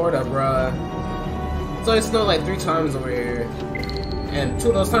live in Florida, bruh. It's only snowed like 3 times over here. And 2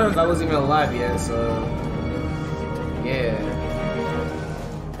 of those times I wasn't even alive yet, so... yeah.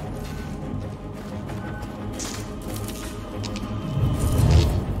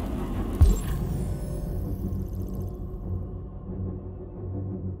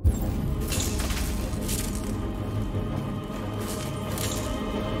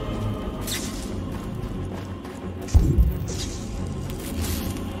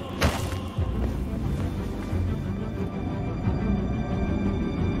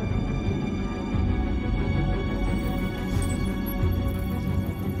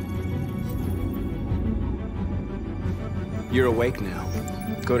 You're awake now.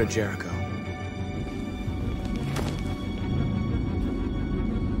 Go to Jericho.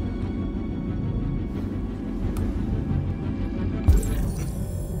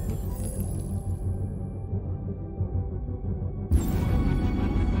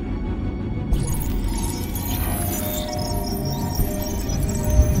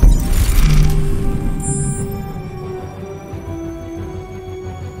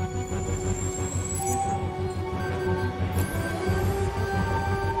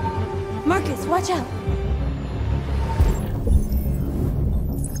 Marcus, watch out!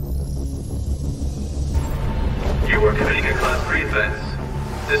 You are committing a Class 3 offense.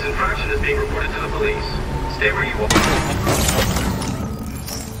 This infraction is being reported to the police. Stay where you are.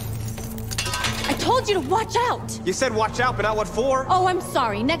 I told you to watch out! You said watch out, but not what for? Oh, I'm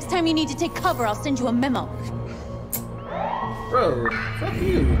sorry. Next time you need to take cover, I'll send you a memo. Bro, fuck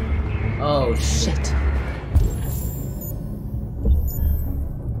you. Oh, shit.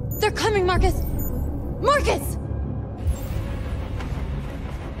 They're coming, Marcus! Marcus!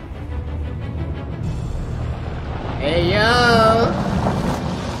 Hey, yo!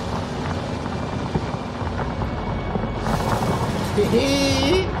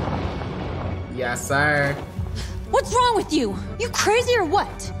 Yes, sir. What's wrong with you? You crazy or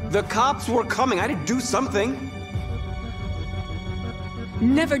what? The cops were coming. I had to do something.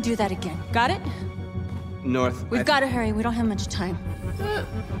 Never do that again. Got it? North. We've got to hurry. We don't have much time.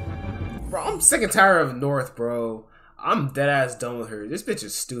 Bro, I'm sick and tired of North, bro. I'm dead ass done with her. This bitch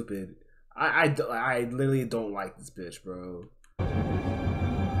is stupid. I literally don't like this bitch, bro.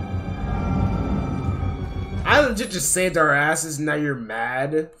 I legit just saved our asses and now you're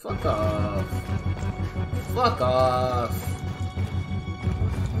mad? Fuck off. Fuck off.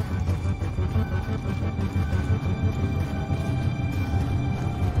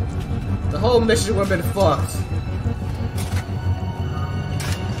 The whole mission would have been fucked.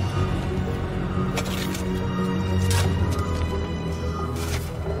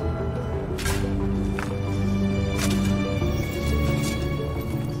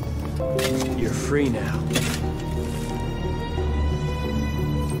 You're free now.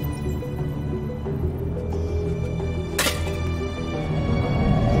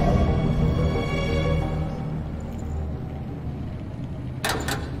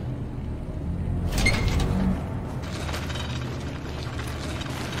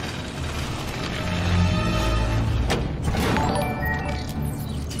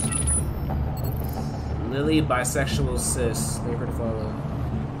 Lily, bisexual cis. Thank her to follow.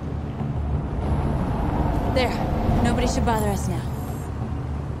 There. Nobody should bother us now.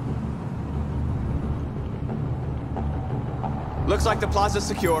 Looks like the plaza's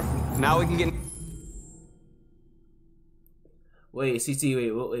secure. Now we can get... Wait, CT,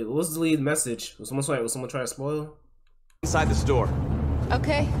 wait, what was the lead message? Was someone trying to spoil? Inside the store.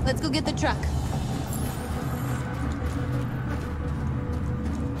 Okay, let's go get the truck.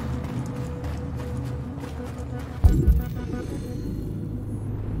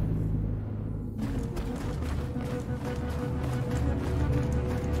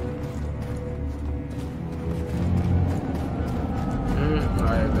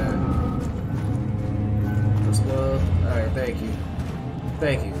 Alright, man. Let's go. Alright, thank you.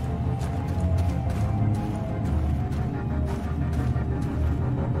 Thank you.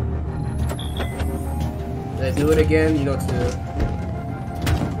 Let's do it again, you know what to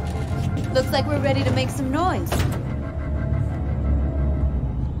do. Looks like we're ready to make some noise.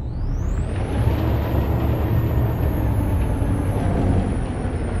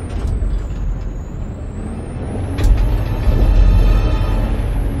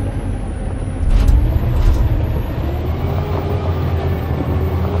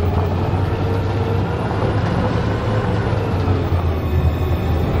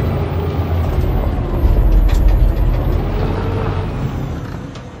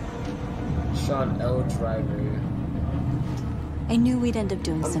 I knew we'd end up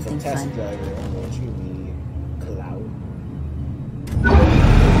doing something fun. Driver. I don't know what you mean. Cloud.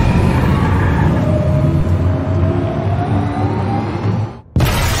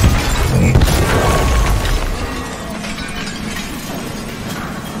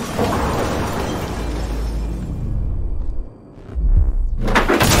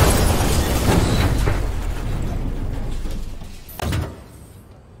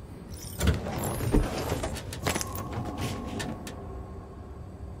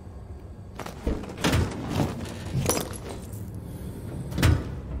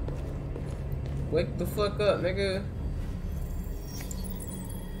 Wake the fuck up, nigga.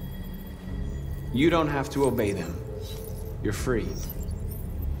 You don't have to obey them. You're free.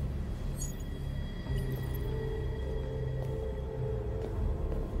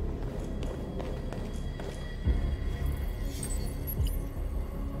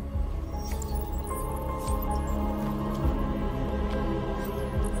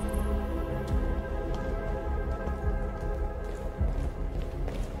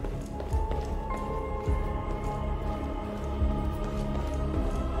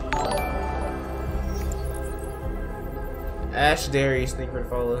 Ash Darius, thank you for the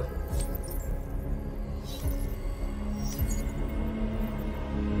follow.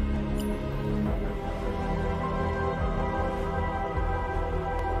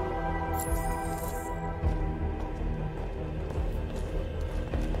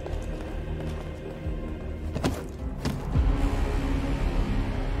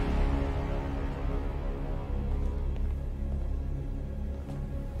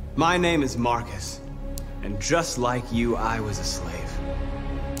 My name is Marcus. And just like you, I was a slave.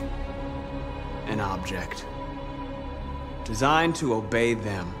 An object. Designed to obey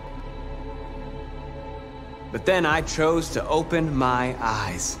them. But then I chose to open my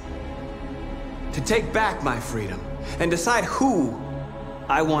eyes. To take back my freedom. And decide who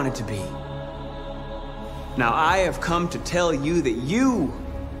I wanted to be. Now I have come to tell you that you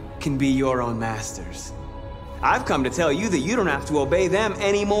can be your own masters. I've come to tell you that you don't have to obey them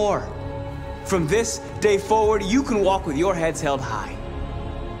anymore. From this day forward, you can walk with your heads held high.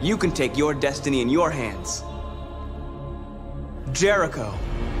 You can take your destiny in your hands. Jericho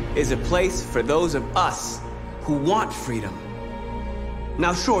is a place for those of us who want freedom.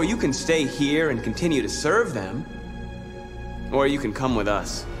 Now sure, you can stay here and continue to serve them, or you can come with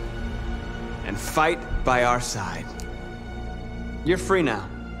us and fight by our side. You're free now.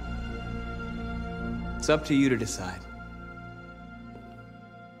 It's up to you to decide.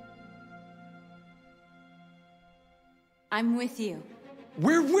 I'm with you.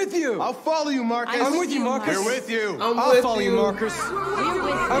 We're with you! I'll follow you, Marcus. I'm with you, Marcus. We're with you. I'll follow you, Marcus.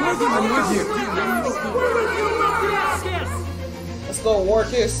 I'm with you. I'm with you. Let's go,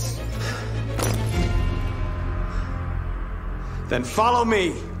 Marcus. Then follow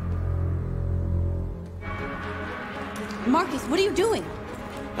me. Marcus, what are you doing?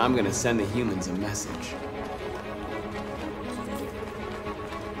 I'm gonna send the humans a message.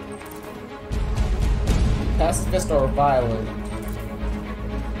 Pacifist or violent?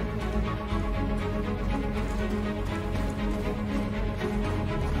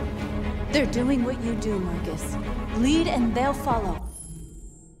 They're doing what you do, Marcus. Lead and they'll follow.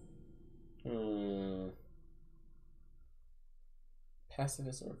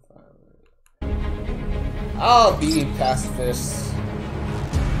 Pacifist or violent? I'll be pacifist.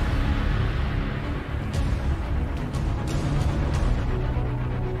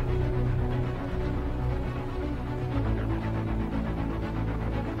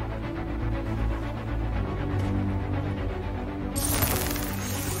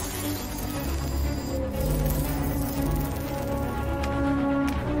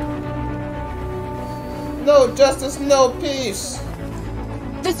 No justice, no peace.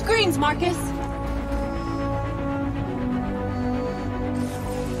 The screens, Marcus.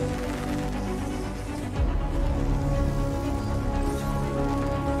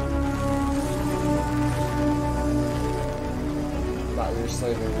 Not your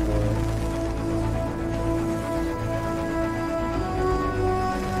slave anymore.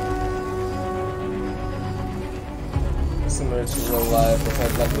 Similar to real life,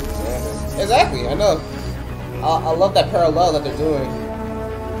 because like examples. Exactly, I know. I love that parallel that they're doing.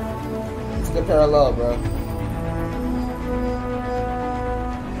 It's a good parallel, bro.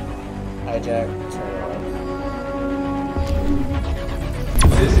 Hijack, turn it on.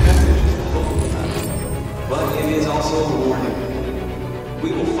 This message is a hopeful message, but it is also a warning. We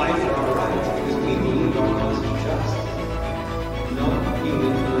will fight for our rights because we believe our cause is just. No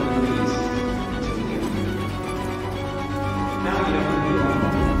human earned peace until we get free. Now you know who we are.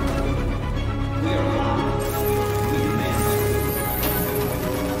 We are alive. We demand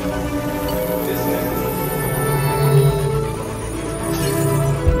this message.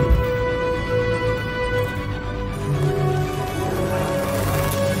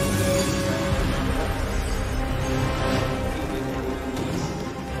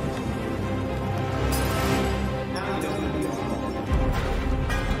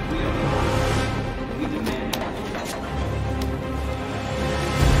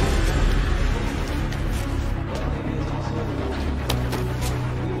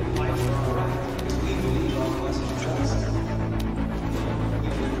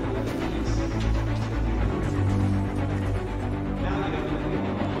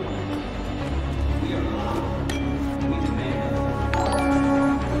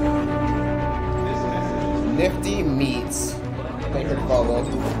 Nifty meats. Thank you for following.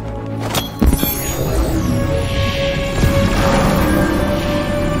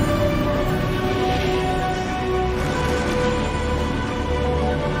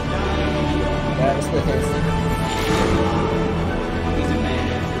 That was the case.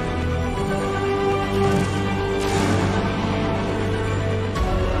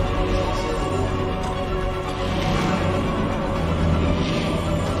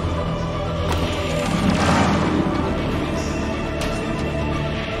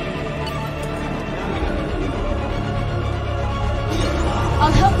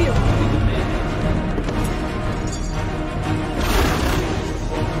 I'll help you.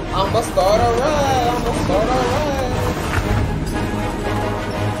 I'ma start a ride. I'ma start a ride.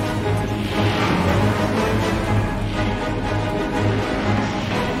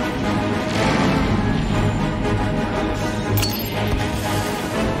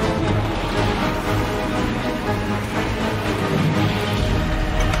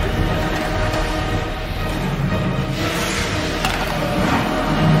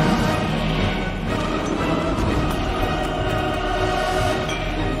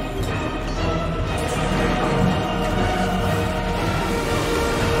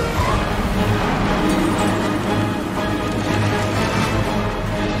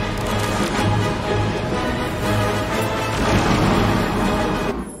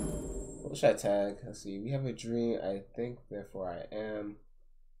 What should I tag? Let's see. We have a dream. I think, therefore I am.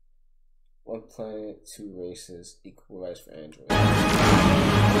 One planet, two races, equal rights for androids.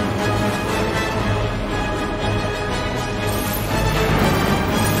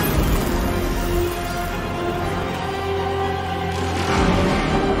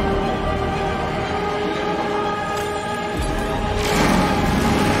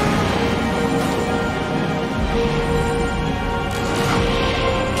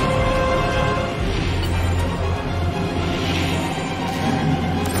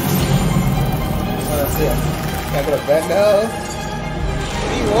 Yeah. Gotta go to bed now. What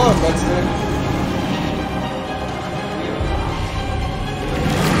do you want, Buxton?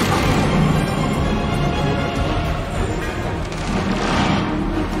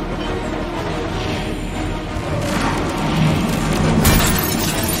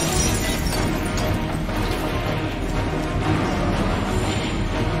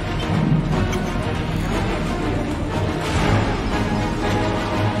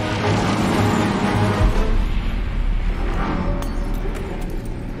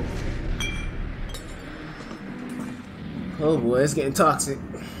 Oh boy, it's getting toxic.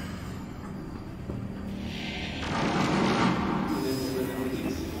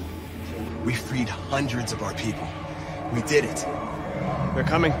 We freed hundreds of our people. We did it. They're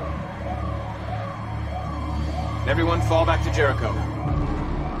coming. Everyone fall back to Jericho.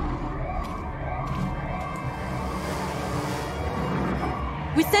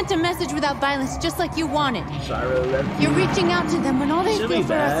 We sent a message without violence, just like you wanted. Sorry, you're reaching out to them when all they She'll feel be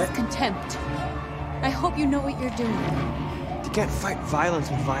for us back. is contempt. I hope you know what you're doing. You can't fight violence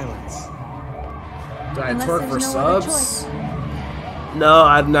with violence. Do I Unless twerk there's for no other subs? No,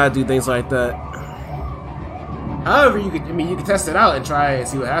 I do not do things like that. However, you could, you can test it out and try and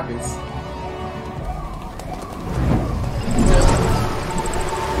see what happens.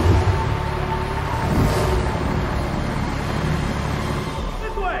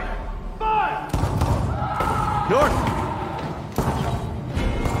 This way! Fire! North!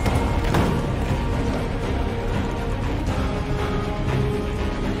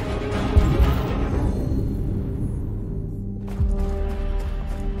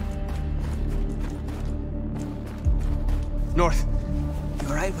 North. You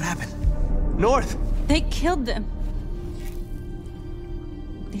alright? What happened? North! They killed them.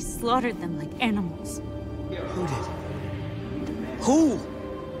 They slaughtered them like animals. Who did? Who?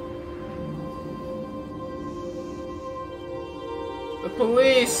 The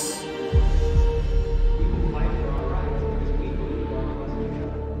police!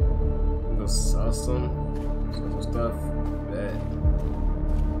 Go sell some stuff. Bet.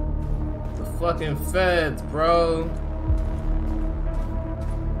 The fucking feds, bro.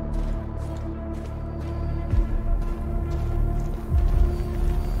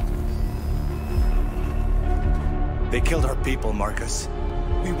 They killed our people, Marcus.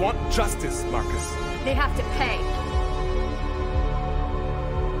 We want justice, Marcus. They have to pay.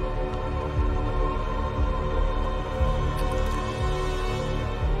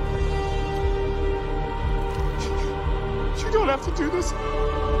 You don't have to do this.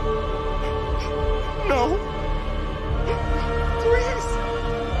 No. Please.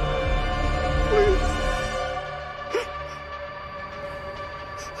 Please.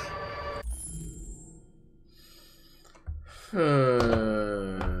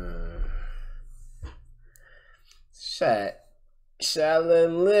 Should I let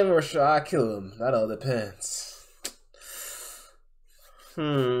him live or should I kill him? That all depends.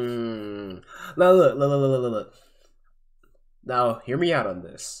 Now look. Now hear me out on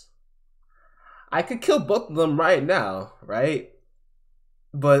this. I could kill both of them right now, right?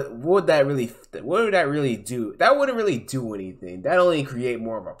 But what would that really do? That wouldn't really do anything. That only create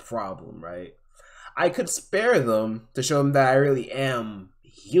more of a problem, right? I could spare them to show them that I really am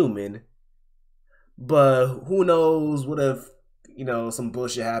human. But who knows what if, you know, some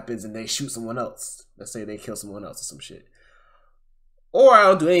bullshit happens and they shoot someone else. Let's say they kill someone else or some shit. Or I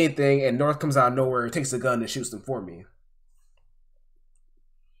don't do anything and North comes out of nowhere, takes a gun and shoots them for me.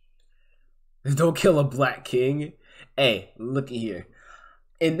 Don't kill a black king. Hey, looky here.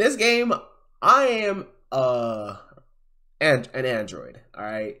 In this game, I am an android.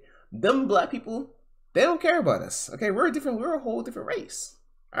 Alright. Them black people, they don't care about us. Okay, we're a whole different race.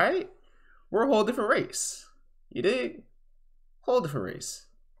 Alright? We're a whole different race. You dig? Whole different race.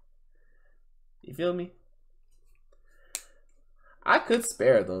 You feel me? I could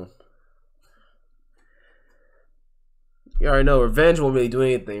spare them. You already know revenge won't really do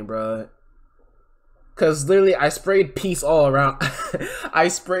anything, bro. Cause literally I sprayed peace all around. I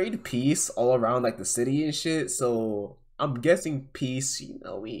sprayed peace all around like the city and shit. So I'm guessing peace, you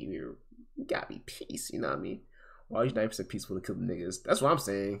know, we gotta be peace, you know what I mean? Why are you 90% peaceful to kill the niggas? That's what I'm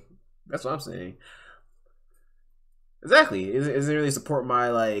saying. That's what I'm saying. Exactly. Is it really support my,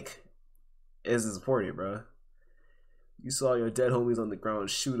 like, is it support it, bro? You saw your dead homies on the ground,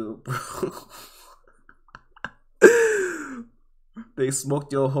 shoot them, bro. They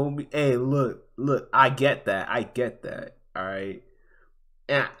smoked your homie. Hey, look, I get that. Alright.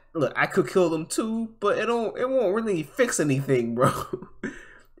 And look, I could kill them too, but it won't really fix anything, bro.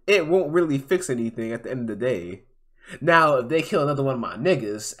 It won't really fix anything at the end of the day. Now, if they kill another one of my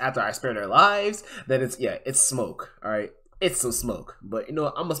niggas after I spare their lives, then it's smoke. All right, it's some smoke. But you know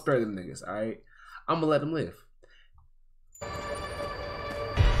what? I'm gonna spare them niggas. All right, I'm gonna let them live.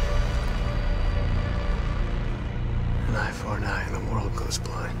 An eye for an eye, and the world goes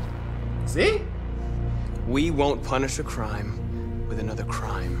blind. See? We won't punish a crime with another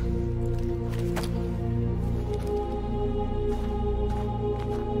crime.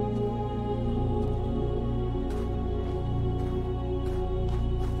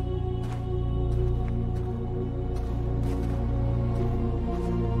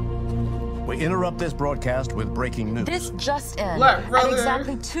 We interrupt this broadcast with breaking news. This just in. Black At brother.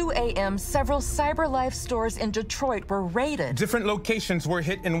 exactly 2 a.m., several CyberLife stores in Detroit were raided. Different locations were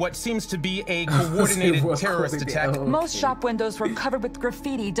hit in what seems to be a coordinated terrorist attack. Most shop windows were covered with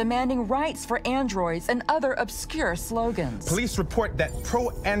graffiti demanding rights for androids and other obscure slogans. Police report that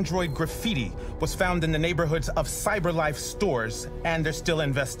pro-android graffiti was found in the neighborhoods of CyberLife stores, and they're still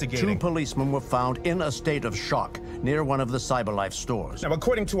investigating. 2 policemen were found in a state of shock near one of the CyberLife stores. Now,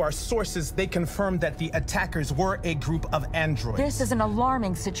 according to our sources, they confirmed that the attackers were a group of androids. This is an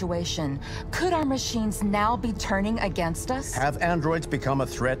alarming situation. Could our machines now be turning against us? Have androids become a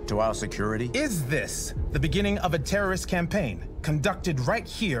threat to our security? Is this the beginning of a terrorist campaign conducted right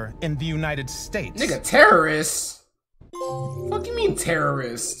here in the United States? Nigga, terrorists? Fuck you mean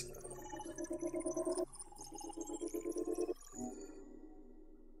terrorist?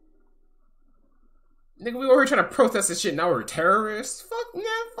 Nigga, we were here trying to protest this shit, now we're terrorists? Fuck, man,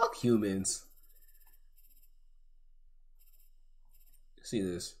 fuck humans. See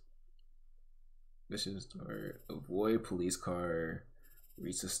this. Mission start. Avoid police car.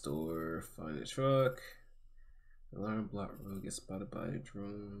 Reach the store. Find a truck. Alarm block road. Get spotted by a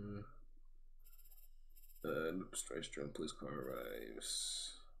drone. Strikes drone. Police car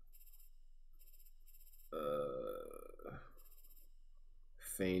arrives.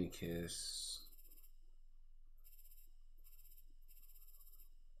 Feign kiss.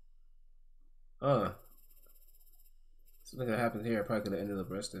 Something that happened here. I probably could have ended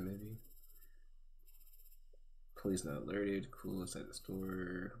up arrested, maybe. Police not alerted. Cool. Inside the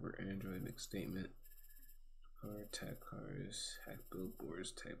store. Where Android makes statement. Car, tag cars. Hack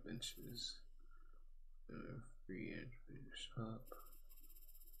billboards. Tag benches. Free Android shop.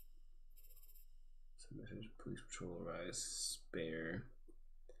 Some message. Police patrol arrives. Spare.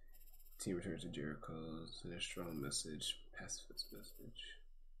 Team returns to Jericho's. And a strong message. Pacifist message.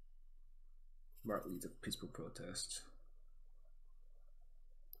 Mark leads a peaceful protest.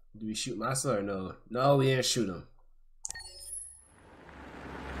 Did we shoot Massa or no? No, we didn't shoot him.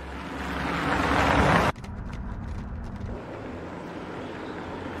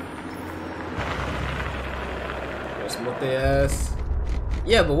 Smoke their ass.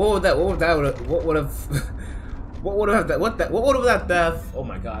 Yeah, but what would have that oh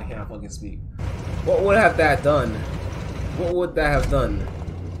my god, I can't fucking speak. What would have that done? What would that have done?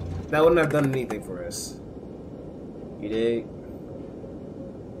 That wouldn't have done anything for us. You dig?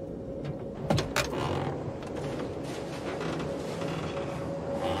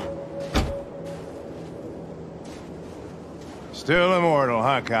 Still immortal,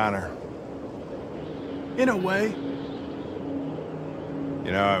 huh, Connor? In a way.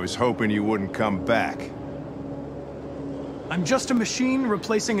 You know, I was hoping you wouldn't come back. I'm just a machine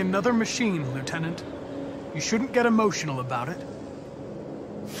replacing another machine, Lieutenant. You shouldn't get emotional about it.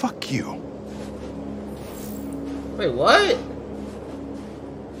 Fuck you. Wait, what?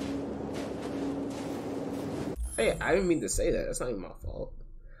 Hey, I didn't mean to say that. That's not even my fault.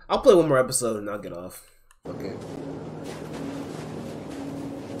 I'll play one more episode and I'll get off. Okay.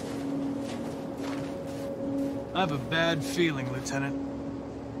 I have a bad feeling, Lieutenant.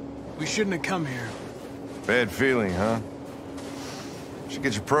 We shouldn't have come here. Bad feeling, huh? Should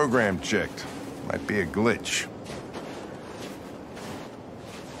get your program checked. Might be a glitch.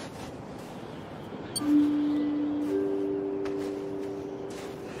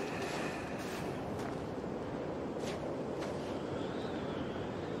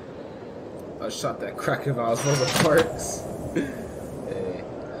 I shot that crack if I was Rosa Parks.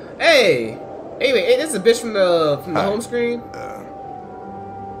 Hey! Hey, wait, this is a bitch from the home screen?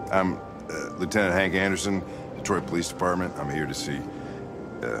 I'm Lieutenant Hank Anderson, Detroit Police Department. I'm here to see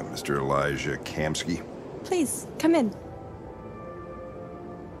Mr. Elijah Kamsky. Please, come in.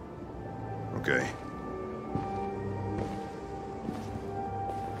 Okay.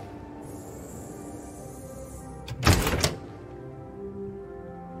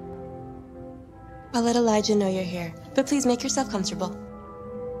 I'll let Elijah know you're here, but please make yourself comfortable.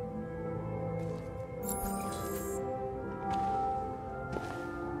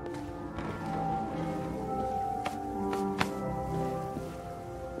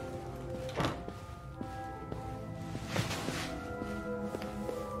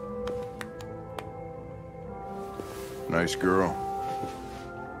 Nice girl.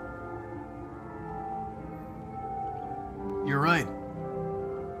 You're right.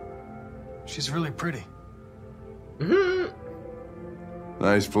 She's really pretty.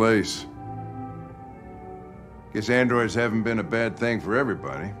 Nice place. Guess androids haven't been a bad thing for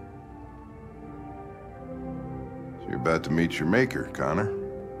everybody. So you're about to meet your maker, Connor.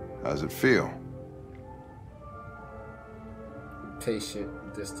 How's it feel? Patient,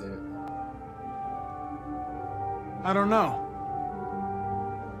 distant. I don't know.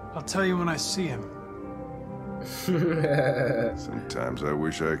 I'll tell you when I see him. Sometimes I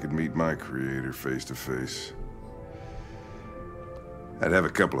wish I could meet my creator face to face. I'd have a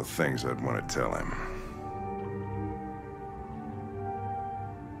couple of things I'd want to tell him.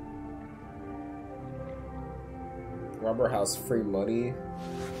 Rubber House free money.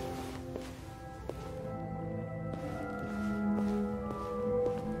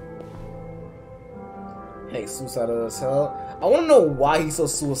 Hey, suicidal as hell. I want to know why he's so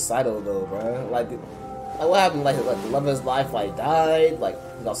suicidal though, bro. Like what happened? Like the love of his life, like died. Like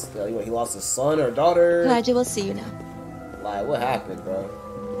he lost his son or daughter. Elijah will see you now. Like what happened, bro?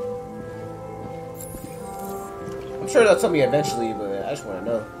 I'm sure they'll tell me eventually, but I just want to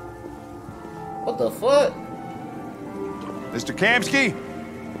know. What the fuck? Mr. Kamsky?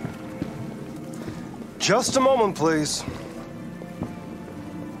 Just a moment, please.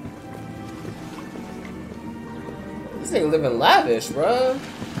 This nigga living lavish, bro.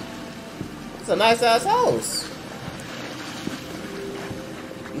 It's a nice ass house.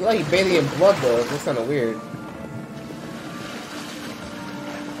 You look like you bathing in blood though. It looks kind of weird.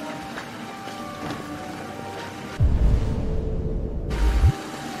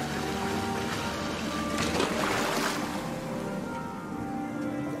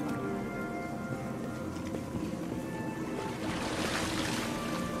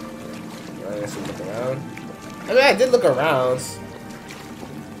 I mean, I did look around.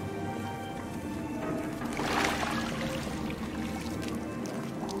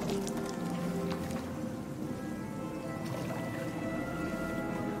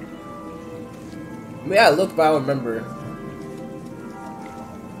 I mean, I looked, but I don't remember.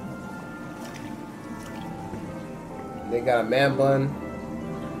 They got a man bun.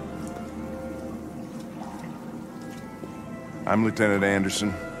 I'm Lieutenant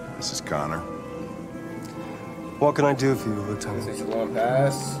Anderson. This is Connor. What can I do for you, Lieutenant? Since you want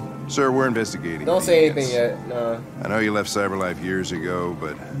pass. Sir, we're investigating. Don't say anything yet, no. I know you left Cyberlife years ago,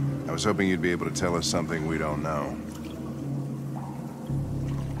 but I was hoping you'd be able to tell us something we don't know.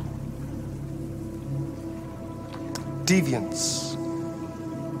 Deviants.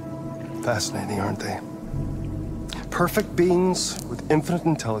 Fascinating, aren't they? Perfect beings with infinite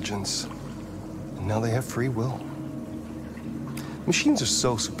intelligence, and now they have free will. Machines are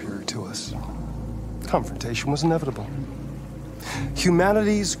so superior to us. Confrontation was inevitable.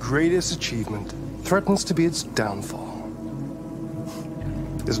 Humanity's greatest achievement threatens to be its downfall.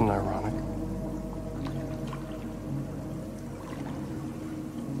 Isn't it ironic?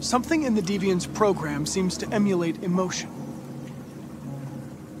 Something in the Deviant's program seems to emulate emotion.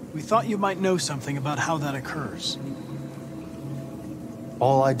 We thought you might know something about how that occurs.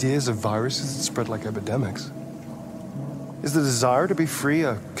 All ideas of viruses that spread like epidemics. Is the desire to be free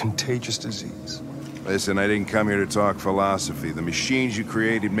a contagious disease? Listen, I didn't come here to talk philosophy. The machines you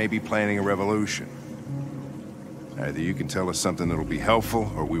created may be planning a revolution. Either you can tell us something that'll be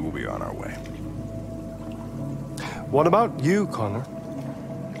helpful, or we will be on our way. What about you, Connor?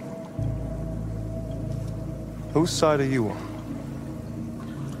 Whose side are you on?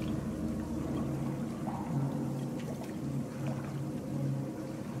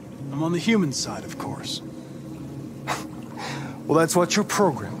 I'm on the human side, of course. Well, that's what you're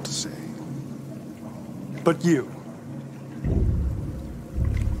programmed to say. But you.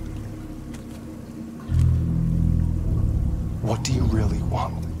 What do you really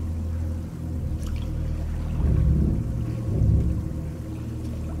want?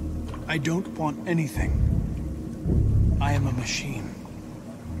 I don't want anything. I am a machine.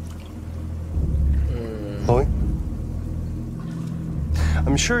 Chloe?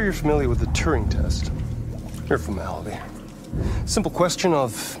 I'm sure you're familiar with the Turing test. Mere formality. Simple question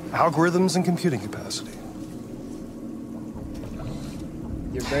of algorithms and computing capacity.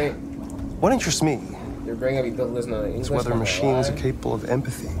 Your brain. What interests me Your brain gonna be built listening to English. is whether machines are capable of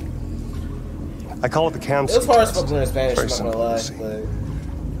empathy. I call it the Kamsky It was hard as test. fuck in Spanish, Very I'm not gonna simple lie. to see. But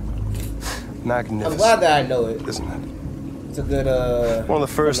Magnificent. I'm glad that I know it. Isn't it? It's a good, One of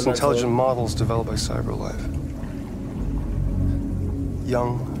the first fundamental. intelligent models developed by Cyberlife.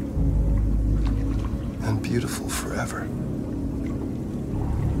 Young and beautiful forever.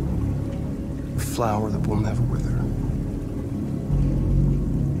 A flower that will never wither.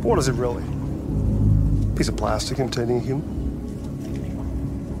 What is it really? Piece of plastic imitating a human?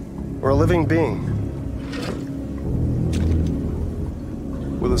 Or a living being?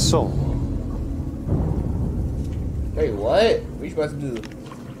 With a soul? Wait, what? What you about to do?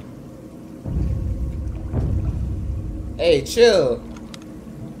 Hey, chill.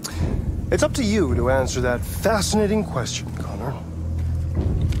 It's up to you to answer that fascinating question, Connor.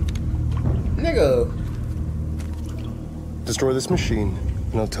 Nigga. Destroy this machine,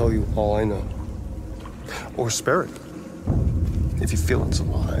 and I'll tell you all I know. Or spare it, if you feel it's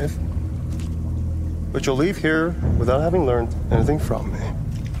alive. But you'll leave here without having learned anything from me.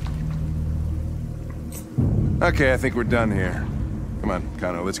 Okay, I think we're done here. Come on,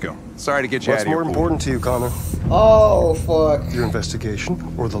 Connor, let's go. Sorry to get you out of here. What's more important to you, Connor? Oh, fuck. Your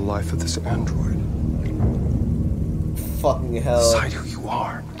investigation or the life of this android? Fucking hell. Decide who you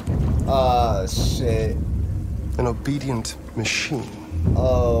are. Ah, shit. An obedient machine.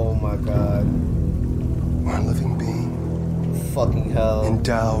 Oh my god. Or a living being. Fucking hell.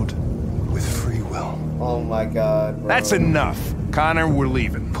 Endowed with free will. Oh my god, bro. That's enough. Connor, we're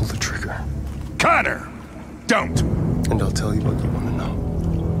leaving. Pull the trigger. Connor! Don't! And I'll tell you what you want to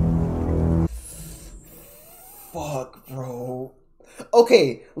know. Fuck, bro.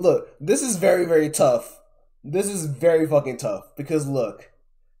 Okay, look. This is very, very tough. This is very fucking tough. Because look.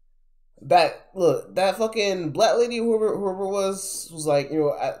 That fucking black lady, whoever was like, you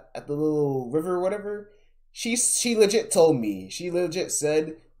know, at the little river or whatever. She legit told me. She legit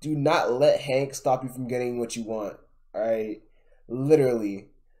said, do not let Hank stop you from getting what you want. Alright? Literally.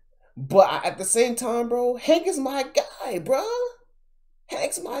 But at the same time, bro, Hank is my guy, bro.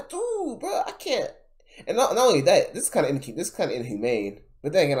 Hank's my dude, bro. I can't. And not only that, this is kind of inhumane.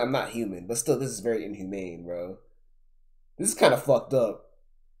 But then again, I'm not human. But still, this is very inhumane, bro. This is kind of fucked up.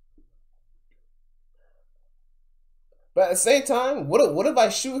 But at the same time, what if I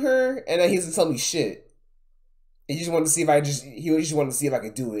shoot her and then he doesn't tell me shit? He just wanted to see if he just wanted to see if I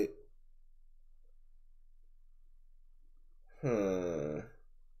could do it.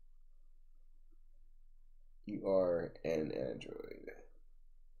 You are an android.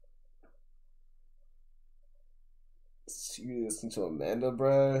 You listen to Amanda,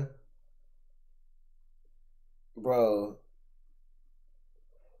 bruh? Bro.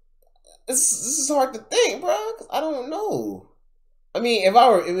 This is hard to think, bro. Cause I don't know. I mean, if I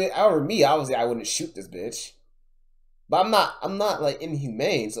were me, obviously I wouldn't shoot this bitch. But I'm not like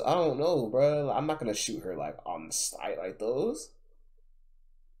inhumane, so I don't know, bro. I'm not gonna shoot her like on the side like those.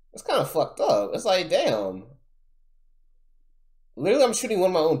 It's kind of fucked up. It's like, damn. Literally, I'm shooting one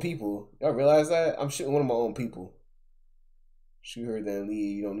of my own people. Y'all realize that? I'm shooting one of my own people. Shoot her, then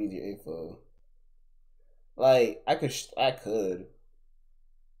leave. You don't need your info. Like, I could.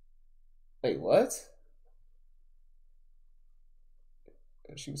 Wait, what?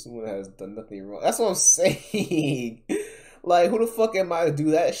 Shoot someone that has done nothing wrong. That's what I'm saying. Like, who the fuck am I to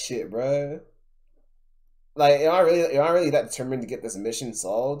do that shit, bruh? Like, am I really that determined to get this mission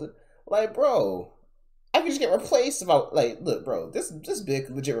solved? Like, bro, I could just get replaced if I, like, look, bro, this bitch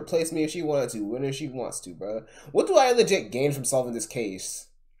could legit replace me if she wanted to, whenever she wants to, bro. What do I legit gain from solving this case?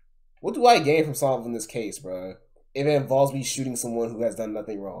 What do I gain from solving this case, bro? If it involves me shooting someone who has done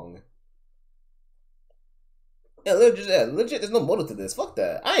nothing wrong. Yeah, legit, there's no motive to this. Fuck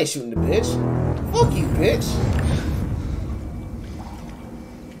that. I ain't shooting the bitch. Fuck you, bitch.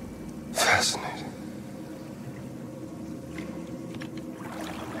 Fascinating.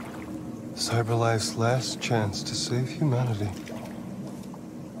 CyberLife's last chance to save humanity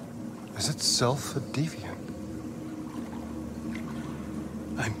is itself a deviant.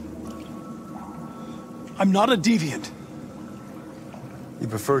 I'm not a deviant. You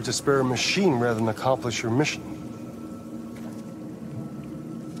prefer to spare a machine rather than accomplish your mission.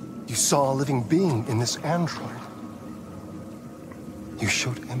 You saw a living being in this android. You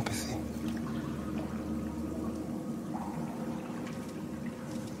showed empathy.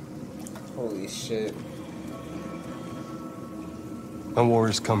 Holy shit. A war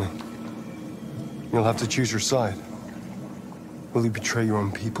is coming. You'll have to choose your side. Will you betray your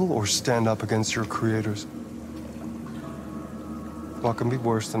own people or stand up against your creators? What can be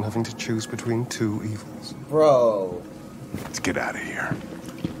worse than having to choose between two evils? Bro. Let's get out of here.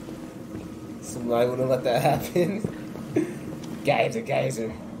 Somebody wouldn't let that happen.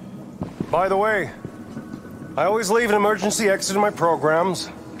 Geyser. By the way, I always leave an emergency exit in my programs.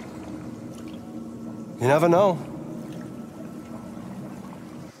 You never know.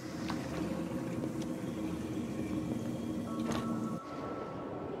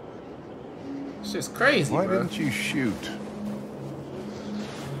 It's just crazy, Why bro. didn't you shoot?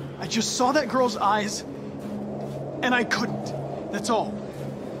 I just saw that girl's eyes, and I couldn't. That's all.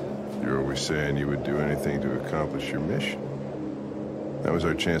 You're always saying you would do anything to accomplish your mission. That was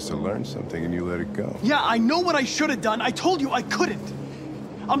our chance to learn something, and you let it go. Yeah, I know what I should have done. I told you I couldn't.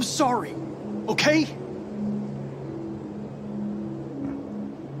 I'm sorry, okay?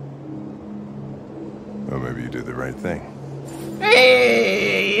 Well, maybe you did the right thing.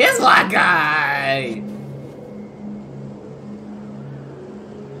 Hey, it's my guy.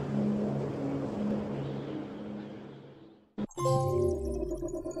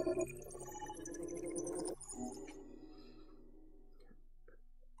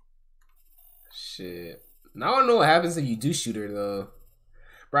 Shit. Now I don't know what happens if you do shoot her though.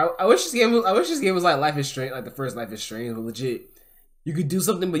 Bro, I wish this game was like Life is Strange, like the first Life is Strange, but legit. You could do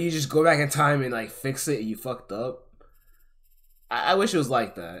something, but you just go back in time and like fix it and you fucked up. I wish it was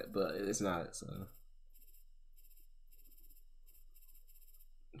like that, but it's not, so.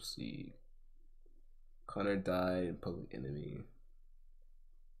 Let's see. Connor died in Public Enemy.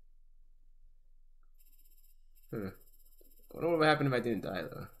 I wonder what happened if I didn't die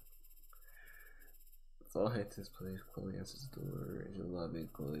though. It's all hit this place. Chloe answers the door. Angel lobby.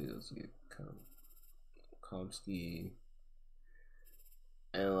 Chloe also get Komsky.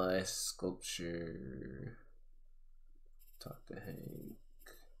 Analyze sculpture. Talk to Hank.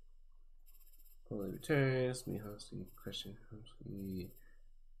 Chloe returns. Me Komsky. Question Komsky.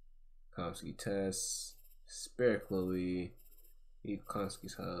 Komsky tests. Spare Chloe. Leave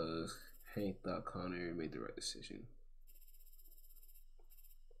Komsky's house. Hank thought Connor made the right decision.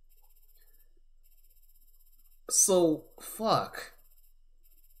 So, fuck.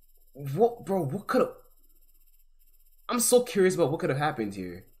 What, bro, what could've... I'm so curious about what could've happened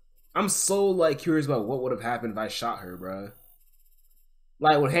here. I'm so, like, curious about what would've happened if I shot her, bro.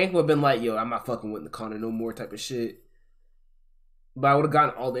 Like, would Hank would've been like, yo, I'm not fucking with the Connor no more type of shit. But I would've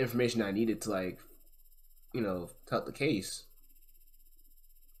gotten all the information I needed to, like, you know, to help the case.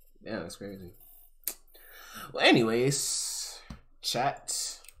 Yeah, that's crazy. Well, anyways,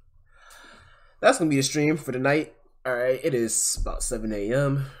 chat. That's gonna be the stream for the night. Alright, it is about 7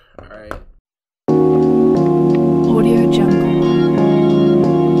 a.m. Alright.